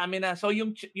 ang dami na. So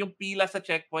yung pila sa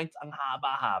checkpoints ang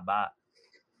haba-haba.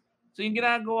 So yung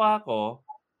ginagawa ko,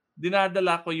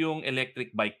 dinadala ko yung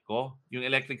electric bike ko, yung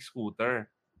electric scooter.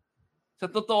 Sa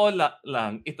totoo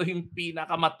lang, ito yung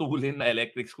pinakamatulin na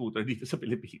electric scooter dito sa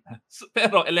Pilipinas.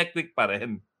 Pero electric pa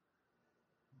rin.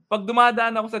 Pag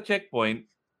dumadaan ako sa checkpoint,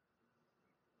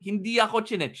 hindi ako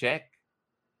chine-check.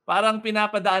 Parang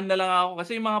pinapadaan na lang ako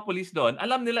kasi yung mga police doon,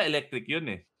 alam nila electric yun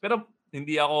eh. Pero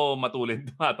hindi ako matulin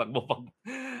tumatakbo pag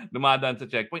dumadaan sa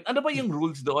checkpoint. Ano ba yung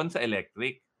rules doon sa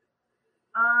electric?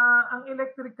 Ang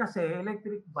electric kasi,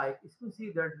 electric bike is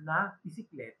considered na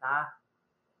bisikleta.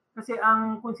 Kasi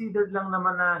ang considered lang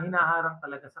naman na hinaharang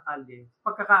talaga sa kalye,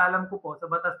 pagkakaalam ko po sa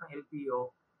batas ng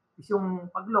LTO, is yung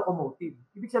pag-locomotive.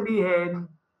 Ibig sabihin,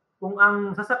 kung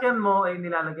ang sasakyan mo ay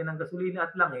nilalagyan ng gasolina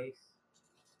at langis,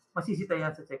 masisita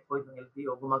yan sa checkpoint ng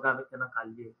LTO, gumagamit ka ng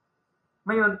kalye.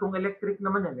 Ngayon, kung electric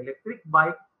naman yan, electric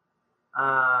bike,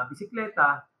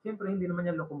 bisikleta, siyempre hindi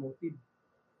naman yan locomotive.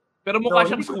 Pero mukha So,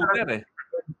 siyang scooter eh.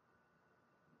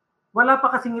 Wala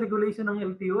pa kasing regulation ng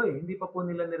LTO eh. Hindi pa po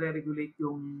nila nire-regulate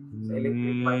yung sa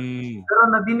electric bike. Pero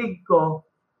nadinig ko,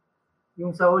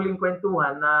 yung sa huling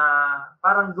kwentuhan na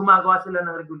parang gumagawa sila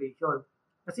ng regulation.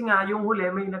 Kasi nga, yung huli,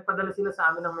 may nagpadala sila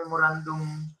sa amin ng memorandum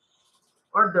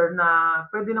order na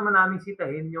pwede naman namin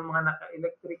sitahin yung mga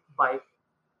naka-electric bike.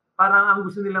 Parang ang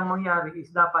gusto nilang mangyari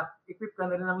is dapat equip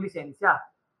ka na rin ng lisensya.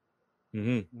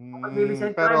 Pag may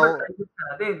lisensya, driver ka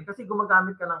na din kasi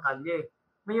gumagamit ka ng kalye.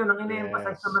 Ngayon, ang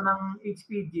ine-emphasize naman ng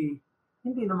HPG,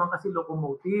 hindi naman kasi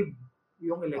locomotive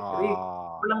yung electric.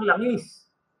 Walang langis,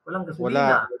 walang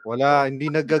gasolina. Wala, hindi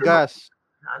nagagas.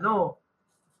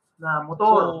 Na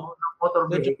motor, motor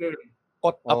vehicle.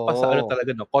 Caught up pa sa ano talaga,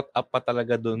 no? Caught up pa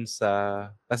talaga dun sa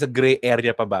nasa gray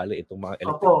area pa bali itong mga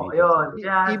electric vehicles. Opo, ayun.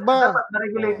 Kaya dapat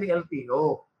na-regulate ni LTO.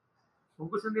 Kung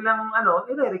gusto nilang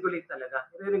i-regulate talaga.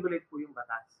 I-regulate po yung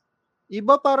batas.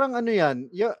 Iba parang ano yan?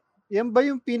 Yan ba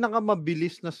yung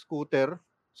pinakamabilis na scooter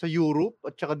sa Europe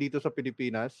at saka dito sa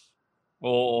Pilipinas?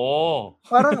 Oo.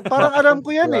 Parang alam ko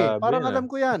yan eh. Parang alam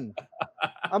ko yan.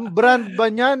 Ang brand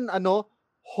ba niyan,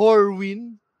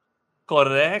 Horwin?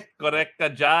 Correct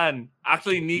ka dyan.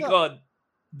 Actually, Nico,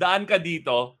 daan ka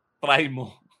dito, try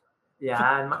mo.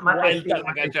 Yan. Wild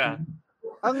talaga siya.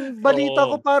 Ang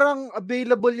balita ko parang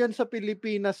available yan sa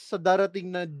Pilipinas sa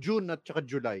darating na June at saka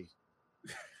July.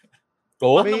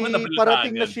 May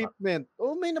parating na shipment.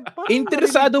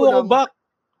 Interesado ako ba?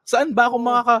 Saan ba ako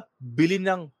makakabili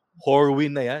ng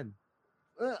Horwin na yan?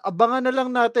 Abangan na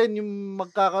lang natin yung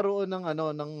magkakaroon ng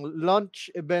ng launch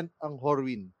event ang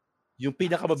Horwin. Yung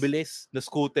pinakamabilis na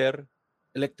scooter,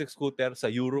 electric scooter sa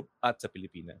Europe at sa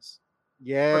Pilipinas.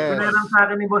 Yes. Pag pinailang sa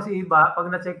akin ni Boss Iba, pag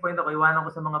na-checkpoint ako, iwanan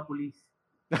ko sa mga pulis.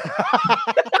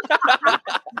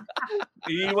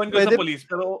 Iiwan ko sa police,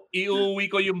 pero iuwi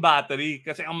ko yung battery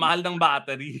kasi ang mahal ng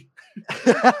battery.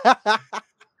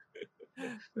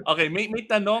 Okay, may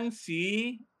tanong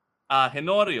si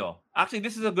Henorio. Actually,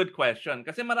 this is a good question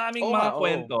kasi maraming mga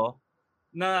kwento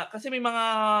na kasi may mga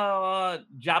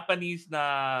Japanese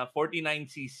na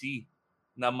 49cc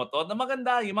na motor na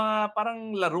maganda, yung mga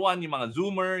parang laruan, yung mga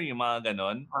Zoomer, yung mga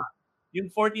ganon.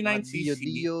 Yung 49cc,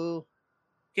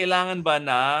 kailangan ba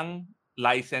ng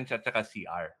license at saka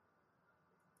CR?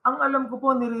 Ang alam ko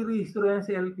po, nire-register yan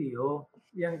sa LTO.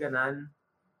 Yan ganan.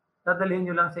 Dadalhin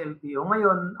nyo lang sa LTO.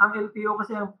 Ngayon, ang LTO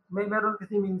kasi, meron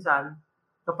kasi minsan,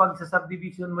 kapag sa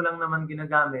subdivision mo lang naman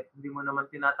ginagamit, hindi mo naman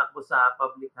tinatakbo sa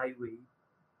public highway,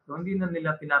 so hindi na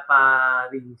nila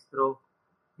pinapa-registro.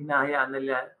 Hinahayaan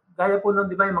nila. Gaya po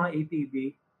nun, di ba, yung mga ATV,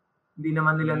 hindi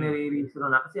naman nila nire-registro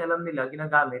na kasi alam nila,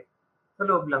 ginagamit sa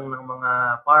loob lang ng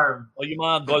mga farm. O yung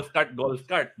mga golf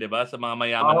cart, di ba? Sa mga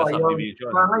mayaman na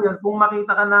subdivision. Ngayon, kung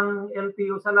makita ka ng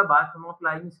LTO sa labas, ng mga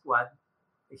flying squad,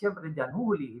 eh syempre dyan,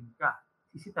 huhulihin ka.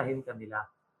 Sisitahin ka nila.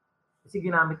 Kasi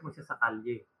ginamit mo siya sa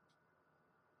kalye.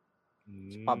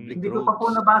 Hindi ko pa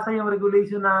po nabasa yung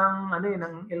regulation ng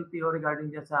LTO regarding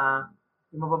dyan sa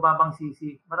yung mabababang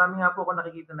CC. Marami nga po ako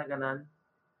nakikita na ganan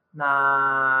na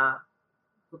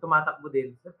tumatakbo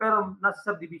din. Pero nasa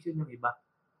subdivision yung iba.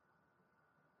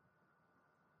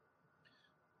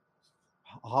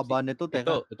 Haba nito,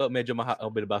 teka. Ito medyo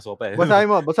bilbaso pa eh.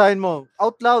 Basahin mo.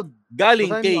 Out loud. Galing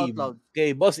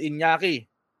kay Boss Iñaki.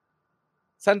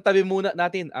 San tabi muna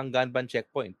natin ang Ganban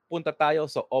checkpoint? Punta tayo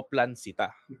sa Oplan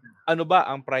Sita. Ano ba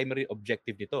ang primary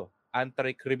objective nito?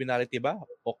 Anti-criminality ba?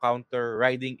 O counter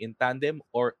riding in tandem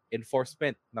or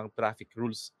enforcement ng traffic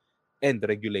rules and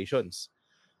regulations?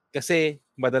 Kasi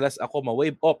madalas ako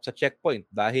ma-wave off sa checkpoint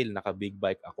dahil naka-big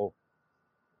bike ako.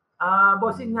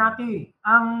 Boss Iñaki,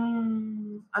 ang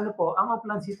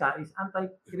Oplan Sita is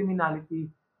anti-criminality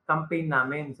campaign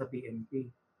namin sa PNP.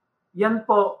 Yan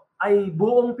po ay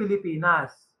buong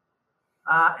Pilipinas.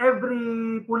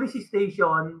 Every police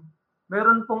station,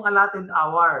 meron pong allotted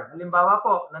hour. Halimbawa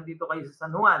po, nandito kayo sa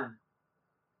San Juan.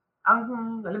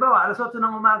 Halimbawa, alas 8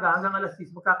 ng umaga hanggang alas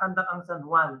 10, magkakandak ang San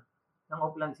Juan ng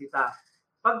Oplancita.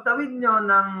 Pagtawid nyo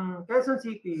ng Quezon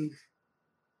City,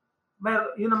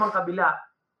 yun namang kabila.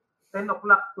 10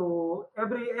 o'clock to,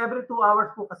 every 2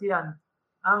 hours po kasi yan.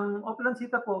 Ang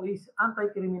Oplancita po is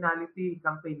anti-criminality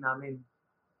campaign namin.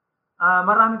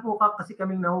 Marami po kasi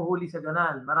kaming nahuhuli sa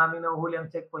ganan. Maraming nahuhuli ang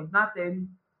checkpoint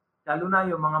natin. Lalo na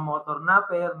yung mga motor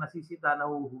napper, nasisita,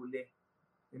 nahuhuli.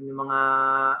 Yung mga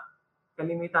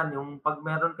kalimitan, yung pag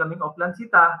meron kaming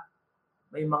Oplancita,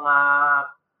 may mga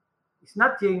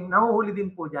snatching, nahuhuli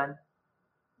din po dyan.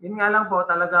 Yun nga lang po,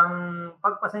 talagang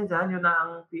pagpasensyahan nyo na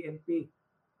ang PNP.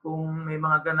 Kung may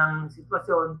mga ganang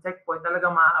sitwasyon, checkpoint,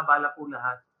 talagang maaabala po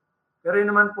lahat. Pero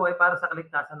yun naman po ay para sa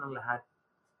kaligtasan ng lahat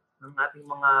ng ating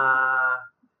mga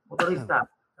motorista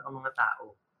at mga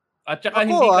tao. At saka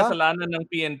hindi kasalanan ng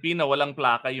PNP na walang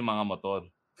plaka yung mga motor.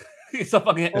 Isa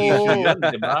pang issue yan,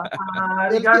 di ba?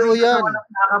 Regarding sa walang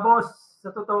plaka, boss, sa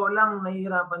totoo lang,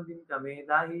 nahihirapan din kami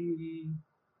dahil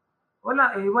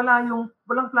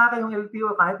walang plaka yung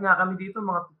LTO. Kahit nga kami dito,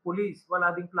 mga pulis, wala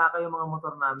ding plaka yung mga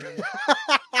motor namin.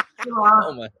 Diba?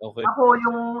 Okay. Ako,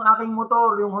 yung aking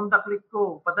motor, yung Honda Click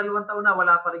ko, pa2 taon na,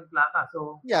 wala pa rin plaka.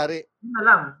 So, yun na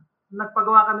lang.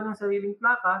 Nagpagawa kami ng sariling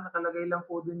plaka, nakalagay lang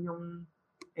po dun yung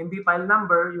MB file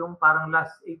number, yung parang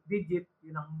last 8 digit,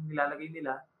 yun ang nilalagay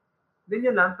nila. Then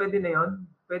yun lang, pwede na yun.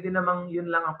 Pwede namang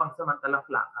yun lang ang pangsamantalang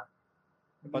plaka.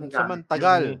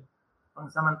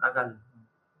 Pangsamantagal.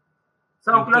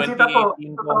 Sa Oplancita po,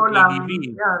 totoo lang,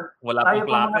 yan, wala tayo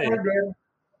pang plaka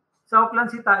Sa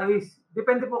Oplancita is,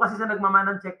 depende po kasi sa nagmaman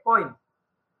ng checkpoint.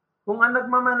 Kung ang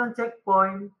nagmaman ng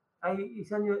checkpoint ay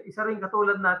isa rin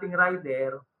katulad nating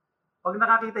rider, pag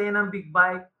nakakita yan ng big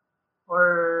bike or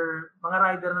mga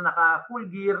rider na naka full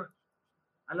gear,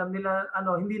 alam nila,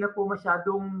 hindi na po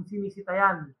masyadong sinisita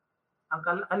yan. Ang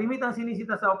kalimitang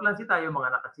sinisita sa Oplancita, yung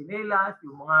mga nakasinelas,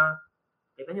 yung mga,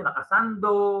 kita nyo,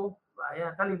 nakasando,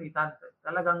 ayan, kalimitan.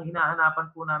 Talagang hinahanapan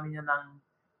po namin yan ng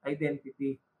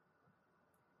identity.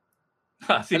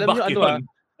 Si alam Bak nyo, yun.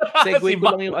 Segue ko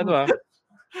lang yung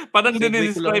Parang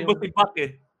dinidescribe mo si Bak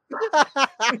eh.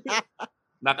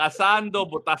 Nakasando,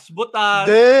 butas-butas.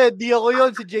 Di ako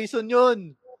yun. Si Jason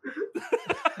yun.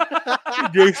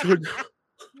 Jason.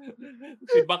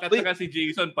 Si Bak at saka si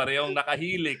Jason, parehong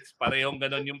naka-helix, parehong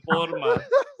ganon yung forma.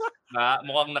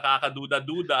 Mukhang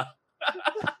nakakaduda-duda.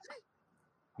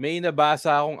 May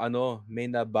nabasa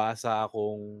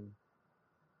akong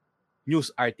news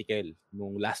article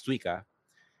nung last week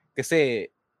Kasi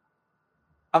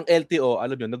ang LTO,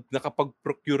 alam nyo,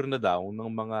 nakapag-procure na daw ng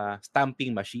mga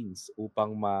stamping machines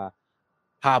upang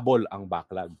mahabol ang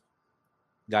backlog.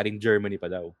 Galing Germany pa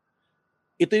daw.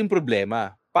 Ito yung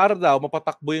problema. Para daw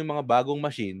mapatakbo yung mga bagong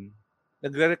machine,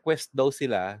 nagre-request daw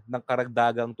sila ng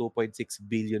karagdagang 2.6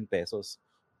 billion pesos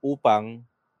upang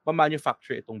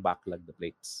ma-manufacture itong backlog na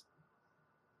plates.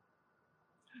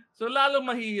 So lalo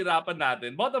mahihirapan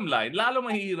natin, bottom line, lalo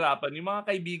mahihirapan yung mga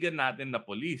kaibigan natin na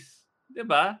police. 'Di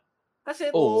ba?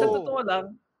 Kasi sa totoo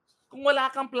lang, kung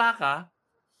wala kang plaka,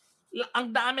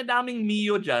 ang dami-daming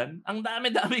Mio dyan, ang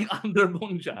dami-daming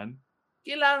underbone dyan,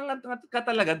 kailangan ka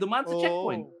talaga dumaan sa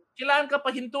checkpoint. Kailangan ka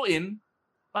pahintuin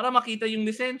para makita yung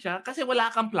lisensya kasi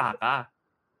wala kang plaka.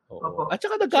 At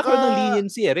saka nagkakaroon ng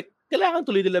leniency, Eric. Kailangan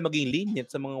tuloy nila maging lenient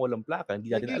sa mga walang plaka.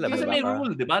 Hindi natin alam. Kasi may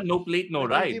rule, di ba? No plate, no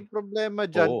ride. Yung problema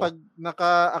dyan, pag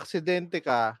naka-aksidente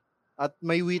ka at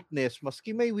may witness,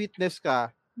 maski may witness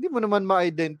ka, hindi mo naman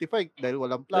ma-identify dahil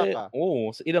walang plaka.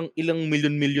 Ilang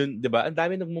milyon-milyon, di ba? Ang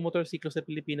dami nagmumotorsiklo sa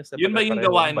Pilipinas. Yun ba yung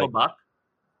gawain mo ba?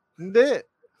 Hindi.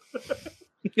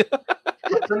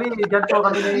 Actually, dyan po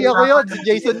kami Hindi ako yun, si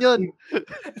Jason yun.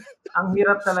 Ang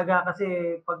hirap talaga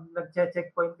kasi pag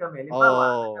nag-checkpoint kami,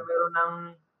 halimbawa, meron ng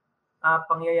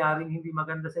pangyayaring hindi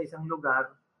maganda sa isang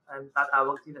lugar,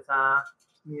 tatawag sila sa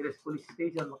nearest police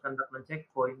station, mag-conduct ng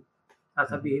checkpoint,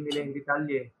 sasabihin nila yung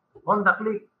detalye. Honda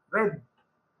Click, red.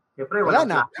 Siyempre, wala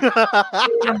na.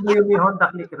 Ilan ba yung may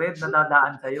Honda Click red na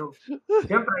dadaan sa'yo?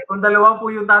 Siyempre, kung 2 po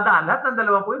yung dadaan, lahat ng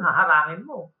 2 po yun, haharangin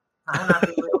mo.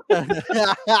 Hahanapin mo yun.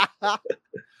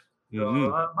 So,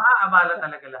 maaabala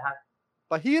talaga lahat.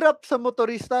 Pahirap sa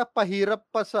motorista, pahirap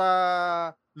pa sa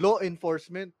law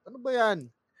enforcement. Ano ba yan?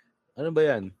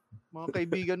 Mga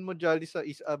kaibigan mo Jolly sa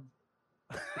ISAB.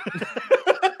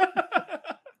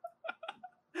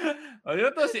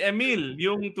 Ayun to, si Emil,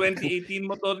 yung 2018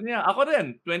 motor niya. Ako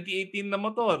rin, 2018 na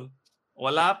motor.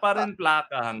 Wala pa rin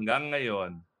plaka hanggang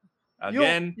ngayon.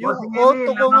 Again, Yung Boss auto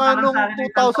Emil, ko nga napakalang nung sa akin ng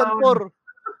isang 2004.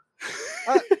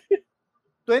 Ah,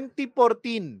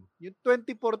 2014. Yung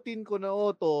 2014 ko na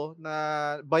auto na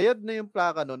bayad na yung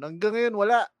plaka nun. Hanggang ngayon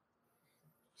wala.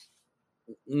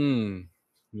 Yun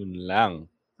lang.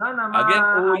 Sana Again,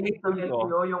 maayos uulitin ng ko.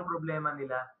 LTO yung problema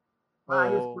nila.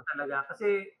 Maayos po talaga.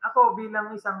 Kasi ako bilang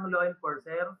isang law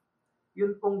enforcer,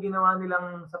 yun pong ginawa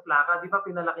nilang sa plaka, di ba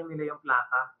pinalaki nila yung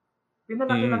plaka?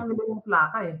 Pinalaki lang nila yung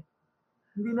plaka eh.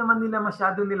 Hindi naman nila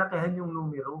masyado nilakihan yung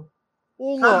numero.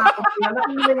 Oo nga. Sana kung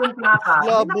pinalaki nila yung plaka,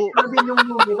 Labo. nilaki na din yung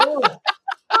numero.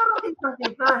 Para kita,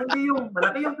 hindi yung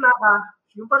malaki yung plaka,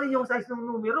 yung pa rin yung size ng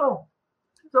numero.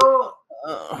 So,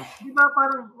 di ba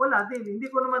parang wala din.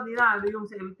 Hindi ko naman inaano yung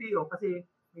sa LTO kasi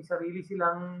may sarili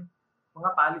silang mga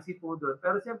policy po doon.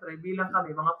 Pero siyempre, bilang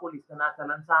kami, mga pulis na nasa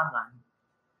lansangan,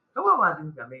 kawawa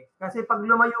din kami. Kasi pag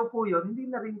lumayo po yun,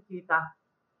 hindi na rin kita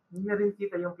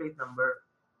yung plate number.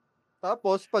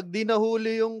 Tapos, pag di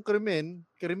nahuli yung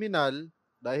kriminal,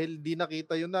 dahil di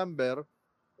nakita yung number,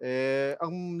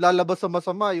 ang lalabas sa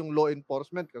masama yung law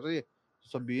enforcement kasi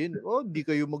sabihin, di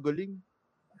kayo magaling.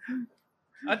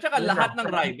 At saka lahat ng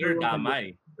rider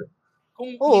damay.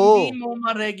 Kung Oo. hindi mo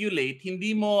ma-regulate,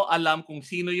 hindi mo alam kung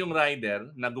sino yung rider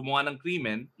na gumawa ng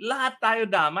krimen, lahat tayo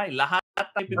damay. Lahat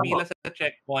tayo pipila sa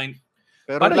checkpoint.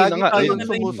 Pero Parang yun lagi na nga, tayong yun.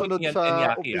 sumusunod Yan, sa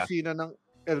Kenyaki, opisina ng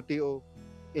LTO.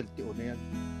 LTO na yan.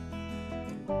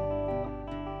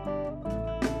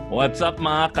 What's up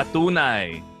mga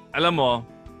katunay? Alam mo,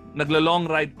 naglo-long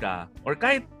ride ka or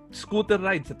kahit scooter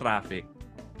ride sa traffic,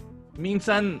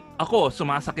 minsan ako,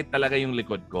 sumasakit talaga yung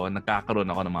likod ko. Nagkakaroon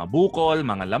ako ng mga bukol,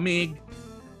 mga lamig.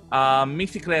 May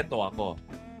sikreto ako.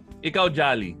 Ikaw,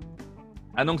 Jolly,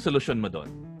 anong solusyon mo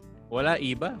doon? Wala,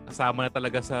 iba. Kasama na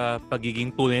talaga sa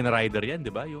pagiging tunay na rider yan,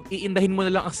 di ba? Yung iindahin mo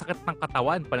na lang ang sakit ng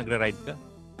katawan pa nagre-ride ka.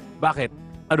 Bakit?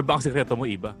 Ano ba ang sikreto mo,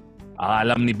 iba?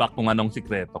 Alam ni Bak kung anong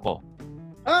sikreto ko.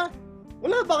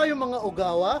 Wala ba kayong mga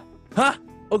ugawa? Ha?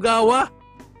 Ogawa?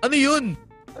 Ano yun?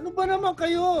 Ano ba naman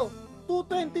kayo?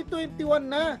 2021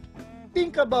 na.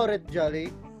 Think about it,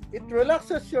 Jolly. It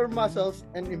relaxes your muscles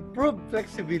and improves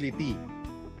flexibility.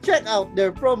 Check out their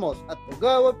promos at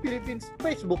Ogawa Philippines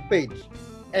Facebook page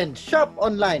and shop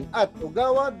online at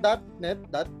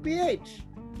ogawa.net.ph.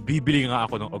 Bibili nga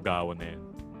ako ng Ogawa na yan.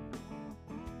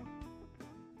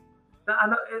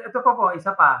 Ito po,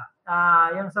 isa pa.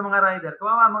 Yung sa mga rider,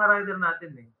 kawawa mga rider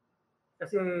natin eh.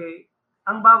 Kasi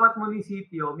ang bawat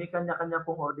munisipyo may kanya-kanya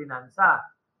pong ordinansa.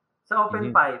 Sa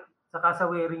open pipe, saka sa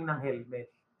wearing ng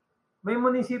helmet. May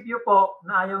munisipyo po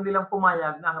na ayaw nilang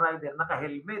pumayag na ang rider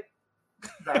naka-helmet.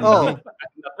 Dahil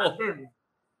natin.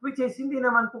 Which is, hindi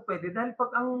naman po pwede. Dahil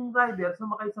pag ang rider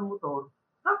sumakay sa motor,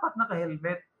 dapat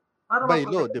naka-helmet. Para By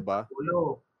law, di ba?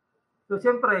 So,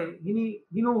 siyempre,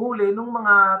 hinuhuli ng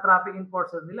mga traffic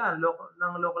enforcer nila,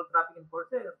 ng local traffic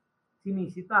enforcer,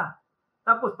 sinisita.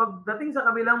 Tapos, pagdating sa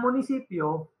kabilang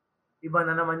munisipyo, iba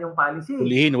na naman yung policy.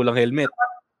 Hulihin, walang helmet.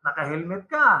 Naka-helmet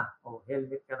ka.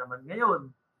 Helmet ka naman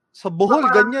ngayon. Sa Bohol,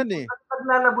 ganyan eh.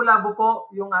 Naglalabo-labo po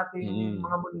yung ating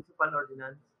mga municipal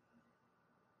ordinance.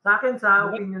 Sa akin, sa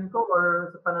opinion ko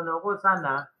or sa pananaw ko,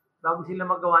 sana, bago sila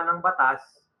magawa ng batas,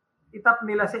 itap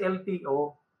nila si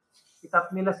LTO,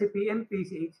 itap nila si PNP,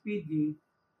 si HPG,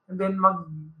 and then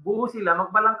magbuo sila,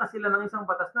 magbalangka sila ng isang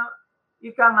batas na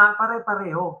ika nga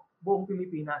pare-pareho buong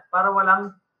Pilipinas para walang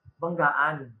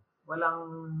banggaan. Walang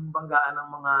banggaan ng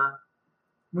mga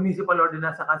municipal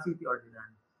ordinance saka city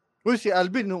ordinance. Uy, si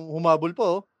Alvin, humabol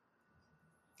po.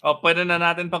 Pwede na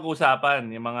natin pag-usapan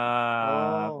yung mga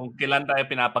kung kailan tayo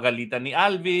pinapagalitan ni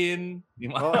Alvin.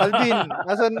 Alvin,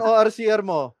 nasan ORCR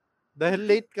mo? Dahil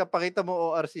late ka, pakita mo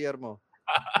ORCR mo.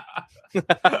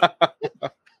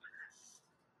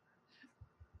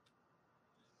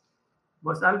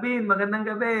 Boss Alvin, magandang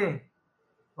gabi.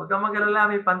 Huwag kang mag-alala,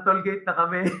 may pantol gate na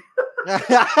kami.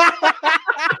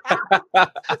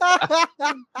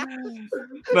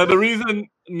 Now, the reason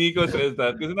Nico says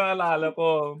that, kasi naalala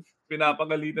ko,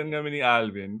 pinapagalitan kami ni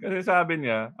Alvin. Kasi sabi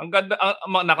niya, ang ganda,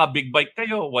 naka-big bike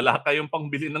kayo, wala kayong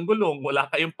pangbili ng gulong,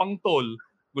 wala kayong pang-toll.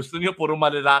 Gusto niyo puro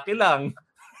malalaki lang.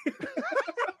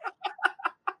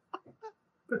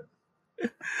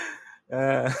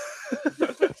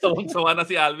 Sawang-sawa na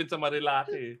si Alvin sa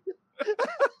Marilaki.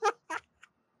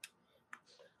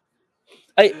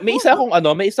 Ay, may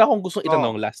isa akong gustong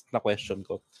itanong last na question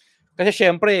ko. Kasi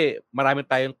syempre, marami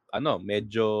tayong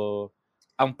medyo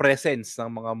ang presence ng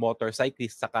mga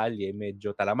motorcyclists sa kalye medyo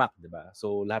talamak, 'di ba?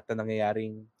 So lahat na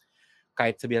nangyayaring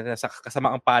kahit sabihin natin sa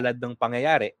kasamaang palad ng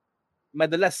pangyayari,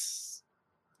 madalas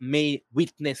may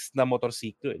witness na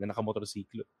motorsiklo, na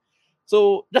nakamotorsiklo.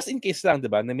 So, just in case lang, 'di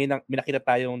ba, na may nakita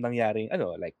tayong nangyaring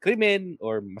like krimen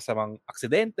or masamang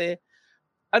aksidente,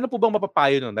 Ano po bang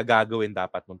mapapayo nun na gagawin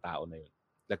dapat ng tao na yun?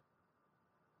 Like,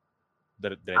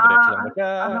 dire-diretso lang ba siya?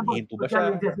 Ano po, Hihinto ba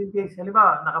siya? just in case,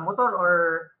 halimbawa, nakamotor or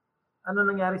ano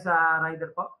nangyari sa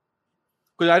rider po?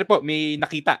 Kunwari po, may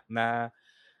nakita na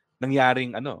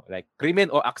nangyaring like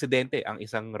krimen o aksidente ang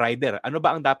isang rider. Ano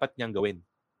ba ang dapat niyang gawin?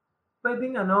 Pwede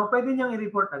niyang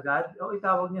i-report agad o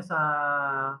itawag niya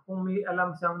kung may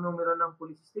alam siyang numero ng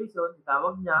police station,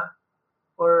 itawag niya.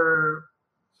 Or,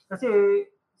 kasi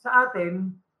sa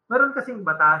atin, meron kasing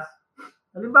batas.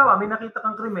 Halimbawa, may nakita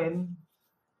kang krimen,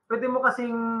 pwede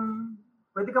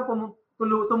kang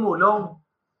tumulong.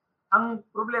 Ang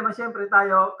problema, syempre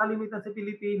tayo, kalimitan sa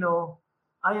Pilipino,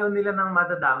 ayaw nila ng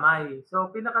madadamay.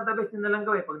 So, pinaka-the best nyo na lang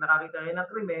gawin, pag nakakita kayo ng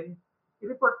krimen,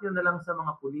 i-report nyo na lang sa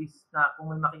mga pulis na kung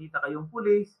may makikita kayong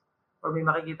pulis or may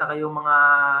makikita kayong mga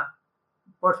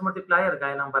force multiplier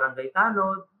gaya ng barangay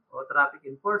tanod o traffic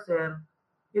enforcer,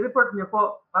 i-report nyo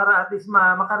po para at least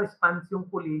maka-response yung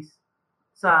pulis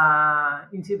sa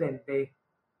insidente,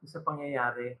 sa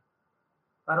pangyayari,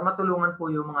 para matulungan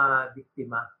po yung mga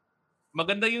biktima.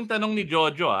 Maganda yung tanong ni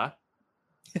Jojo,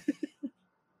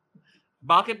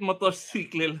 Bakit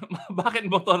bakit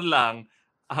motor lang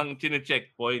ang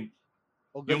chine-checkpoint?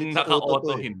 O galit Yung sa auto naka-auto,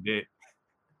 to, eh. hindi.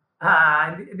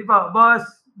 Hindi po. Boss,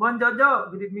 Bon Jojo,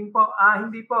 good evening po.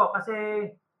 Hindi po, kasi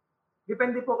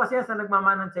depende po kasi sa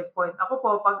nagmamana ng checkpoint. Ako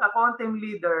po, pag ako ang team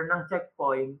leader ng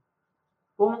checkpoint,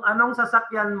 kung anong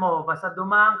sasakyan mo, basta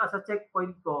dumaan ka sa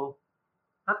checkpoint ko,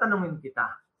 tatanungin kita.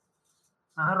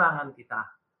 Haharangan kita.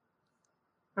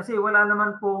 Kasi wala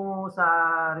naman po sa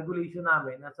regulation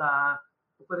namin, sa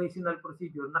operational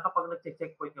procedure, na kapag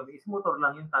nag-checkpoint kami, is motor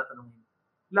lang yung tatanungin.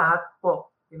 Lahat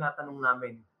po, tinatanong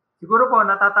namin. Siguro po,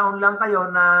 natataon lang kayo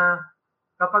na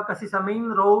kapag kasi sa main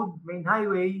road, main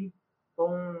highway,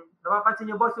 kung napapansin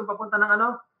nyo boss, yung papunta ng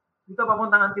dito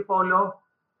papuntang Antipolo,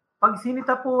 pag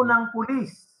sinita po ng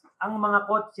pulis ang mga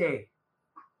kotse,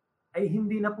 ay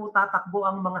hindi na po tatakbo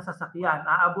ang mga sasakyan.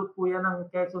 Aabot po yan ng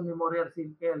Quezon Memorial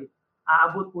Circle.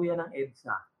 Aabot po yan ng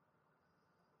EDSA.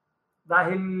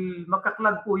 Dahil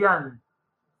magkaklag po yan.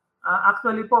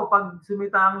 Actually po, pag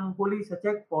sumita ang pulis sa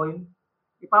checkpoint,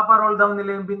 ipaparoll down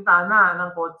nila yung bintana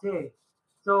ng kotse.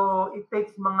 So, it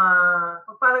takes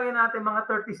pagparagay natin mga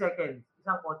 30 seconds,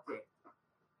 isang kotse.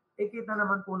 Kita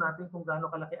naman po natin kung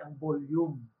gaano kalaki ang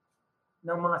volume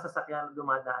ng mga sasakyan na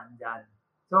dumadaan dyan.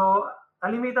 So,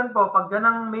 kalimitan po, pag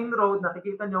ganang main road,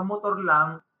 nakikita nyo, motor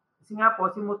lang, kasi nga po,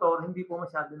 si motor, hindi po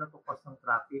masyado natukos ng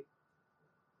traffic.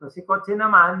 So, si kotse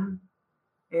naman,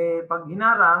 pag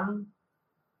hinarang,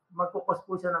 magkukos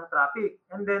po siya ng traffic.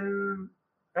 And then,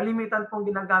 kalimitan pong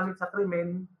ginagamit sa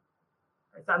krimen,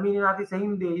 sa aminin natin sa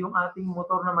hindi, yung ating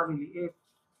motor na maliliit.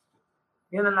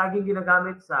 Yan ang laging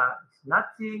ginagamit sa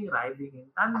snatching, riding in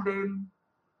tandem.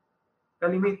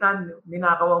 Kalimitan,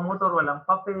 ninakaw ang motor, walang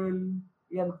papel.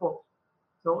 Yan po.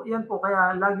 So, yan po.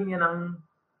 Kaya lagi yan ang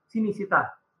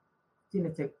sinisita,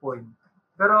 sine-checkpoint.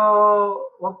 Pero,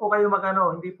 wag po kayo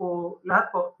hindi po, lahat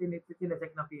po,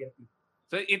 sine-check ng PNP.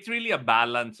 So it's really a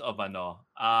balance of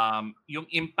yung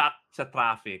impact sa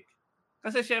traffic.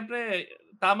 Kasi syempre,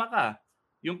 tama ka.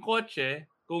 Yung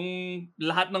kotse, kung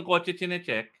lahat ng kotse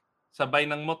chine-check, sabay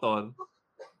ng motor,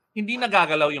 hindi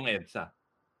nagagalaw yung EDSA.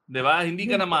 'Di ba? Hindi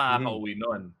ka na makakauwi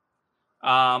nun.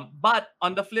 But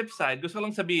on the flip side, gusto ko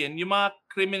lang sabihin, yung mga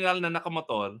criminal na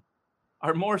nakamotor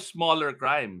are more smaller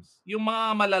crimes. Yung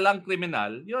mga malalang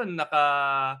criminal, yun,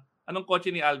 anong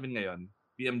kotse ni Alvin ngayon?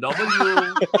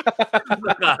 BMW,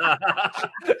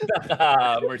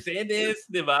 Mercedes,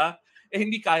 di ba?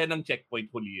 Hindi kaya ng checkpoint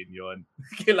huliin yon.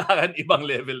 Kailangan ibang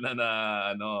level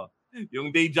na yung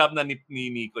day job na ni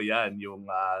Nico yan, yung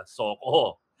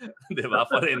SOCO, di ba?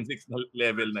 Forensics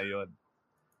level na yon.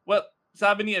 Well,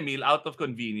 sabi ni Emil, out of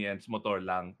convenience, motor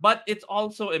lang. But it's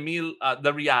also, Emil,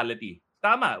 the reality.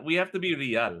 Tama, we have to be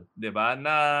real, di ba?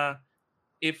 Na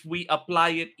if we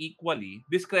apply it equally,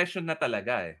 discretion na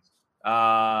talaga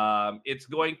it's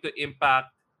going to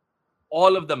impact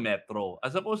all of the metro.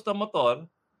 As opposed to motor,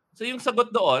 so yung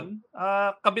sagot doon,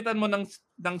 kabitan mo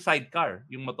ng sidecar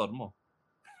yung motor mo.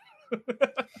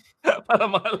 Para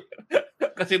mahal.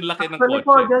 Kasi laki ng kotse. Actually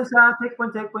po, dyan sa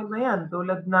checkpoint na yan,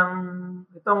 tulad ng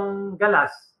itong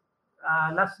Galas,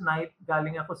 last night,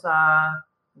 galing ako sa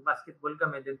basketball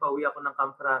kami, then pauwi ako ng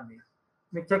Camp Rami.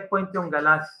 May checkpoint yung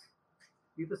Galas.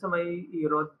 Dito sa may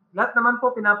Irod. Lahat naman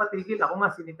po pinapatigil. Ako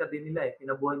nga, sinita din nila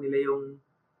Pinabuhay nila yung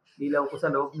ilaw ko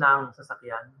sa loob ng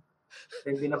sasakyan.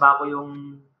 Then binaba ko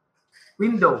yung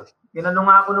window. Tinanong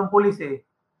nga ako ng pulis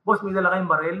Boss, may dala kayong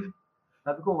baril?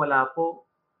 Sabi ko, wala po.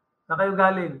 Saan kayo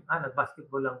galing?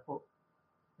 Nag-basketball lang po.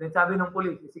 Then sabi ng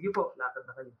pulis, sige po, lakad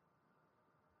na kayo.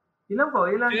 Ilan po?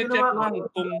 Ilan Sinecheck ginawa lang ko?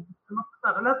 kung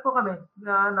Lahat po kami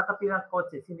na nakapilang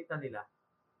kotse, sinita nila.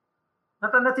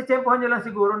 Natitsempohan nyo lang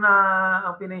siguro na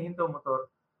ang pinahinto motor.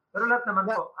 Pero lahat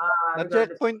naman po.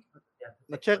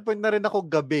 Na-checkpoint na rin ako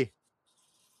gabi.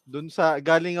 Doon sa,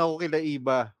 galing ako kila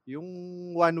Iba. Yung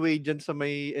one way dyan sa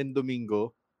may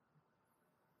Endomingo.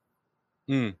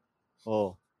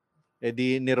 Oh.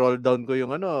 Di ni-roll down ko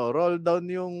yung roll down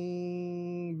yung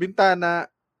bintana,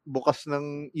 bukas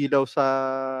ng ilaw sa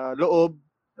loob.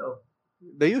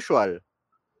 The usual.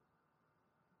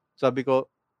 Sabi ko,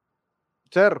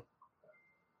 sir,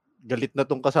 galit na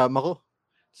tong kasama ko.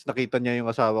 Tapos nakita niya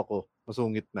yung asawa ko,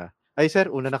 masungit na. Ay sir,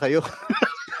 una na kayo.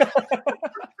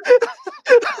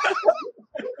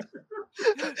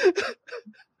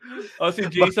 si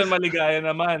Jason Maligaya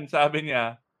naman, sabi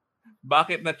niya,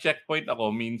 bakit na checkpoint ako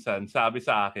minsan? Sabi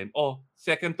sa akin,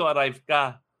 second to arrive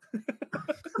ka.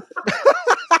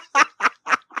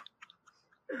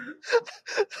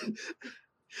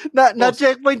 na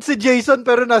checkpoint si Jason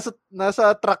pero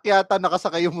nasa truck yata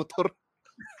nakasakay yung motor.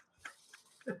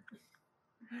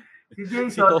 Si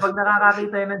Jason, pag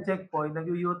nakakakita yun ng checkpoint,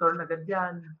 nag-U-turn agad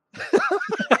yan.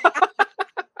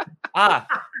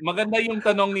 Maganda yung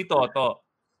tanong ni Toto.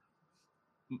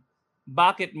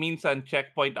 Bakit minsan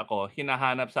checkpoint ako,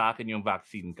 hinahanap sa akin yung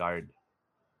vaccine card?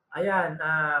 Ayan,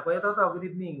 Kuya Toto, good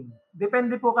evening.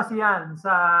 Depende po kasi yan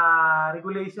sa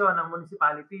regulation ng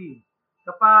municipality.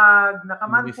 Kapag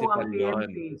nakaman po ang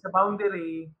PNP sa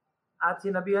boundary at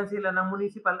sinabihan sila ng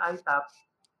municipal ITAP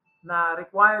na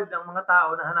required ang mga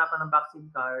tao na hanapan ng vaccine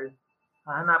card,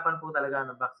 hahanapan po talaga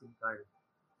ng vaccine card.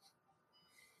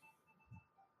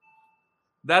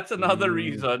 That's another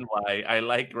reason why I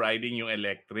like riding yung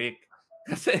electric.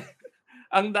 Kasi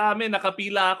ang dami,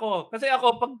 nakapila ako. Kasi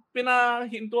ako, pag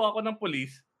pinahinto ako ng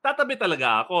pulis, tatabi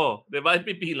talaga ako. Diba?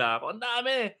 Pipila ako. Ang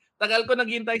dami. Tagal ko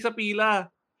naghintay sa pila.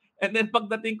 And then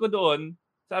pagdating ko doon,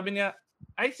 sabi niya,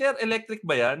 ay sir, electric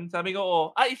ba yan? Sabi ko, oo.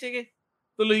 Ay, sige,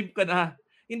 tuloy ka na.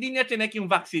 Hindi niya chinek yung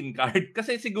vaccine card.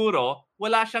 Kasi siguro,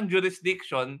 wala siyang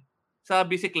jurisdiction sa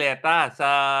bisikleta, sa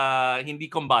hindi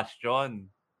combustion.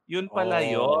 Yun pala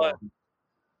yun.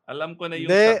 Alam ko na yung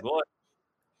sagot.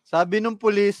 Sabi nung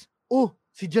pulis,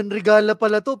 si John Regala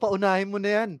pala to, paunahin mo na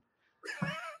yan.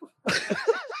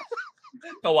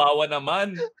 Kawawa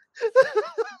naman.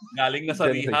 Galing na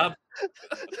sa rehab.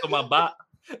 Tumaba.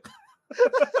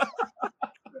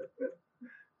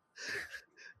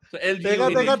 So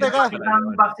LGU. Teka.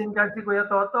 Ang vaccine card si Kuya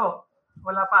Toto.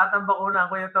 Wala pa atang bakuna ang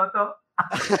Kuya Toto.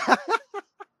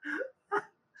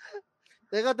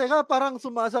 Teka, parang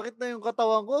sumasakit na yung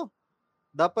katawan ko.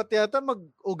 Dapat yata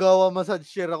mag-ugawa massage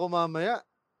share ako mamaya.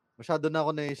 Masyado na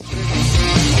ako na-stress.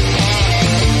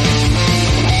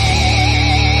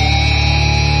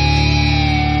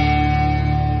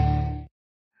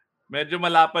 Medyo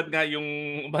malapad nga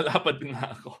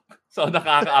ako. So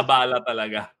nakakaabala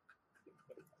talaga.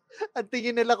 Ang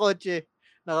tingin nila kotse.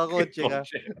 Nakakotse ka.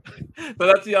 So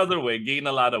that's the other way. Gain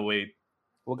a lot of weight.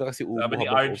 Huwag ka kasi ubo. Sabi ni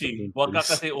Archie, huwag ka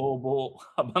kasi ubo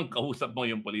habang kausap mo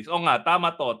yung polis. O nga,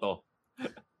 tama, Toto.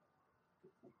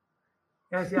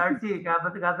 Kaya si Archie,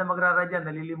 kada magrara dyan,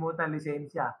 nalilimutan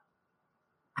lisensya.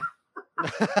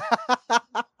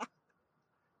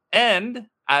 And,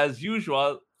 as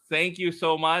usual, thank you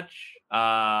so much,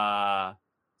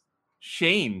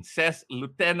 Shane, says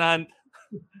Lieutenant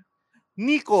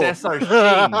Nico. Cesar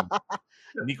Shane.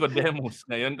 Nicodemus.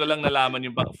 Ngayon ko lang nalaman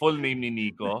yung full name ni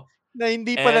Nico. Na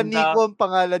hindi pala Nico ang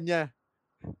pangalan niya.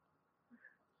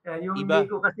 Yung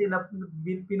Nico kasi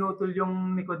pinutol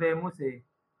yung Nicodemus eh.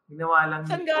 Ginawa lang.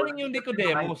 Saan galing yung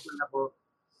Nicodemus?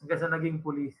 Hanggang sa naging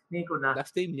police. Nico na.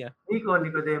 Last name niya.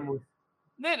 Nicodemus.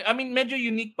 I mean, medyo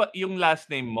unique pa yung last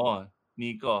name mo,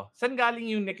 Nico. Saan galing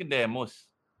yung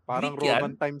Nicodemus? Parang Greek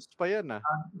Roman times pa yan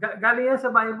Galing yan sa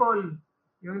Bible.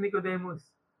 Yung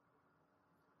Nicodemus.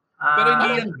 Pero hindi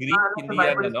yan Greek, hindi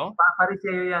yan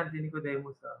Pariseo yan, si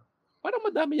Nicodemus. Parang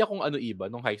madami akong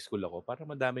iba nung high school ako. Parang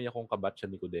madami akong kabatch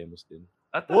ni Nicodemus din.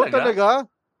 Talaga?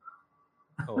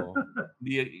 Oo.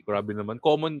 Grabe naman.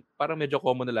 Common, parang medyo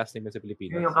common na last name sa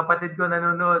Pilipinas. Yung kapatid ko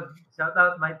nanonood. Shout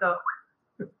out, Maito.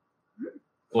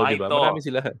 Diba? Marami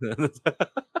sila.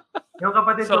 Yung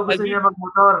kapatid ko gusto niya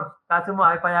magmotor. Kaso mo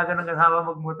ay payagan ng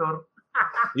kasama magmotor.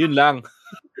 Yun lang.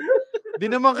 Di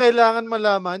naman kailangan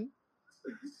malaman.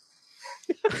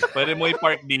 Pwede mo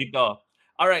i-park dito.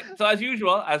 Alright, so as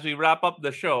usual, as we wrap up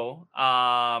the show,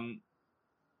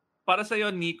 para sa'yo,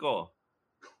 Nico,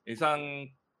 isang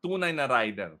tunay na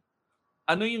rider.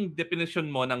 Ano yung definition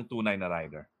mo ng tunay na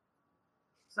rider?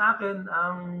 Sa akin,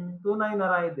 ang tunay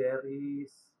na rider is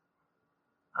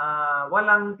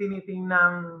walang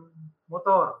tinitingnang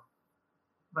motor.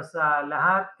 Basta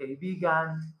lahat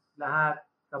kaibigan, lahat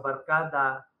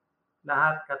kabarkada,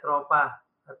 lahat katropa.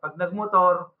 At pag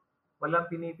nagmotor, walang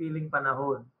pinipiling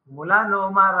panahon. Mula no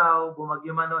umaraw,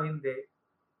 bumagyo man o hindi,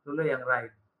 tuloy ang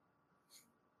ride.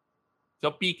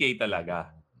 So PK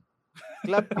talaga.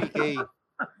 Club PK.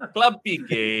 Club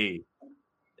PK.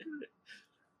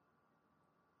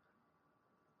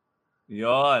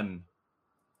 Yon.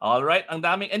 All right, ang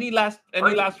daming any last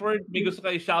word? May gusto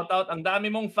kayo shout out? Ang dami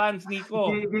mong fans,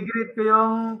 Nico. I-greet ko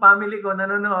yung family ko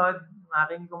nanonood,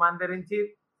 aking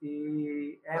commander-in-chief, si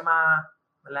Emma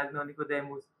Malagno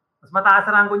Nicodemus. Mas mataas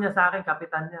rango niya sa akin,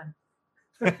 kapitan yan.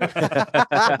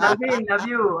 Alvin, love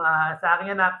you. Sa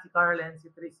aking anak, si Carlen,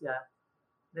 si Tricia.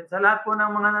 Then sa lahat po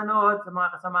ng mga nanood, sa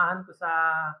mga kasamahan ko sa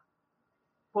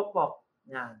Pokpok,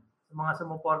 yan. Sa mga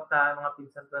sumuporta, mga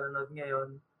pinsan ko nanood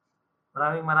ngayon,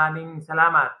 maraming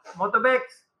salamat. Motobex,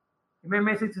 may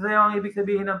message sa'yo ang ibig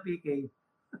sabihin ng PK.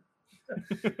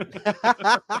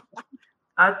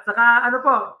 At saka ano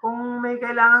po, kung may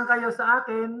kailangan kayo sa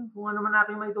akin, kung ano man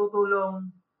aking may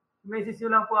tutulong, message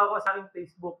nyo lang po ako sa aking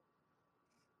Facebook.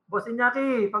 Boss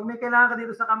Iñaki, pag may kailangan ka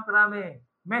dito sa Camp Crame,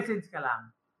 message ka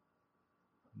lang.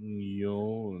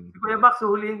 Yun. Si Kuya Bax,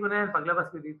 huhulihin ko na yan paglabas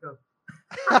ko dito.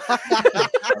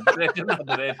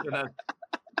 Diretso na.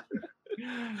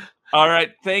 All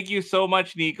right, thank you so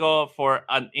much, Nico, for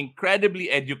an incredibly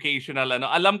educational.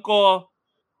 Alam ko,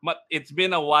 it's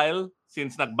been a while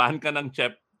since nag-ban ka ng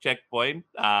checkpoint.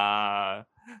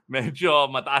 Medyo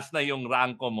mataas na yung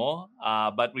ranko mo,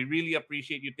 but we really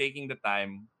appreciate you taking the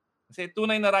time. Kasi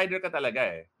tunay na rider ka talaga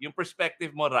eh. Yung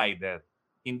perspective mo, rider,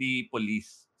 hindi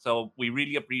police. So we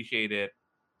really appreciate it.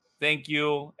 Thank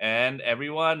you, and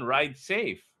everyone, ride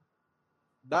safe.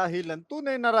 Dahil ang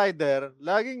tunay na rider,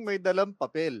 laging may dalang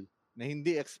papel na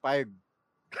hindi expired.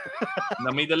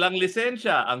 Na may dalang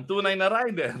lisensya, ang tunay na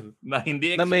rider, na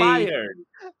hindi Na expired.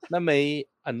 may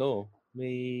ano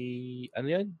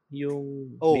yan?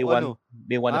 Yung Oh, may ano?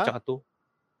 May 1 at Ha? saka 2.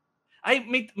 Ay,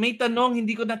 may tanong,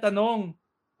 hindi ko natanong.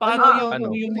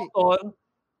 Paano yung motor,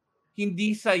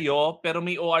 hindi sa'yo, pero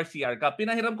may ORCR ka?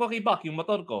 Pinahiram ko kay Bak yung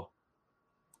motor ko.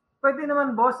 Pwede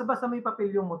naman, boss, basta may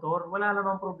papel yung motor, wala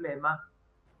namang problema.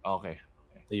 Okay.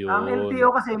 Ayun. Ang LTO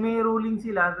kasi may ruling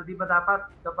sila, di ba dapat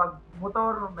kapag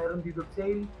motor, mayroong deed of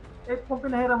sale, kung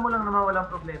pinahiram mo lang naman walang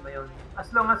problema yon. As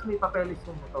long as may papelis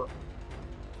yung motor.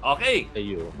 Okay.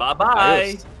 Ayun.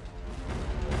 Bye-bye. Ayos.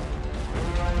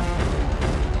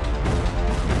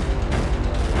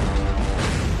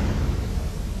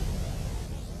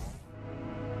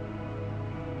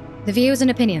 The views and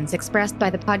opinions expressed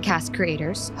by the podcast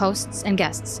creators, hosts, and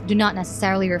guests do not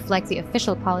necessarily reflect the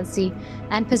official policy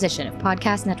and position of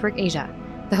Podcast Network Asia,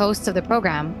 the hosts of the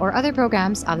program, or other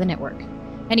programs of the network.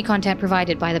 Any content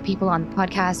provided by the people on the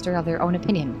podcast are of their own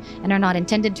opinion and are not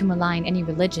intended to malign any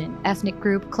religion, ethnic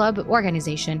group, club,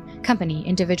 organization, company,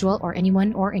 individual, or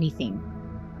anyone or anything.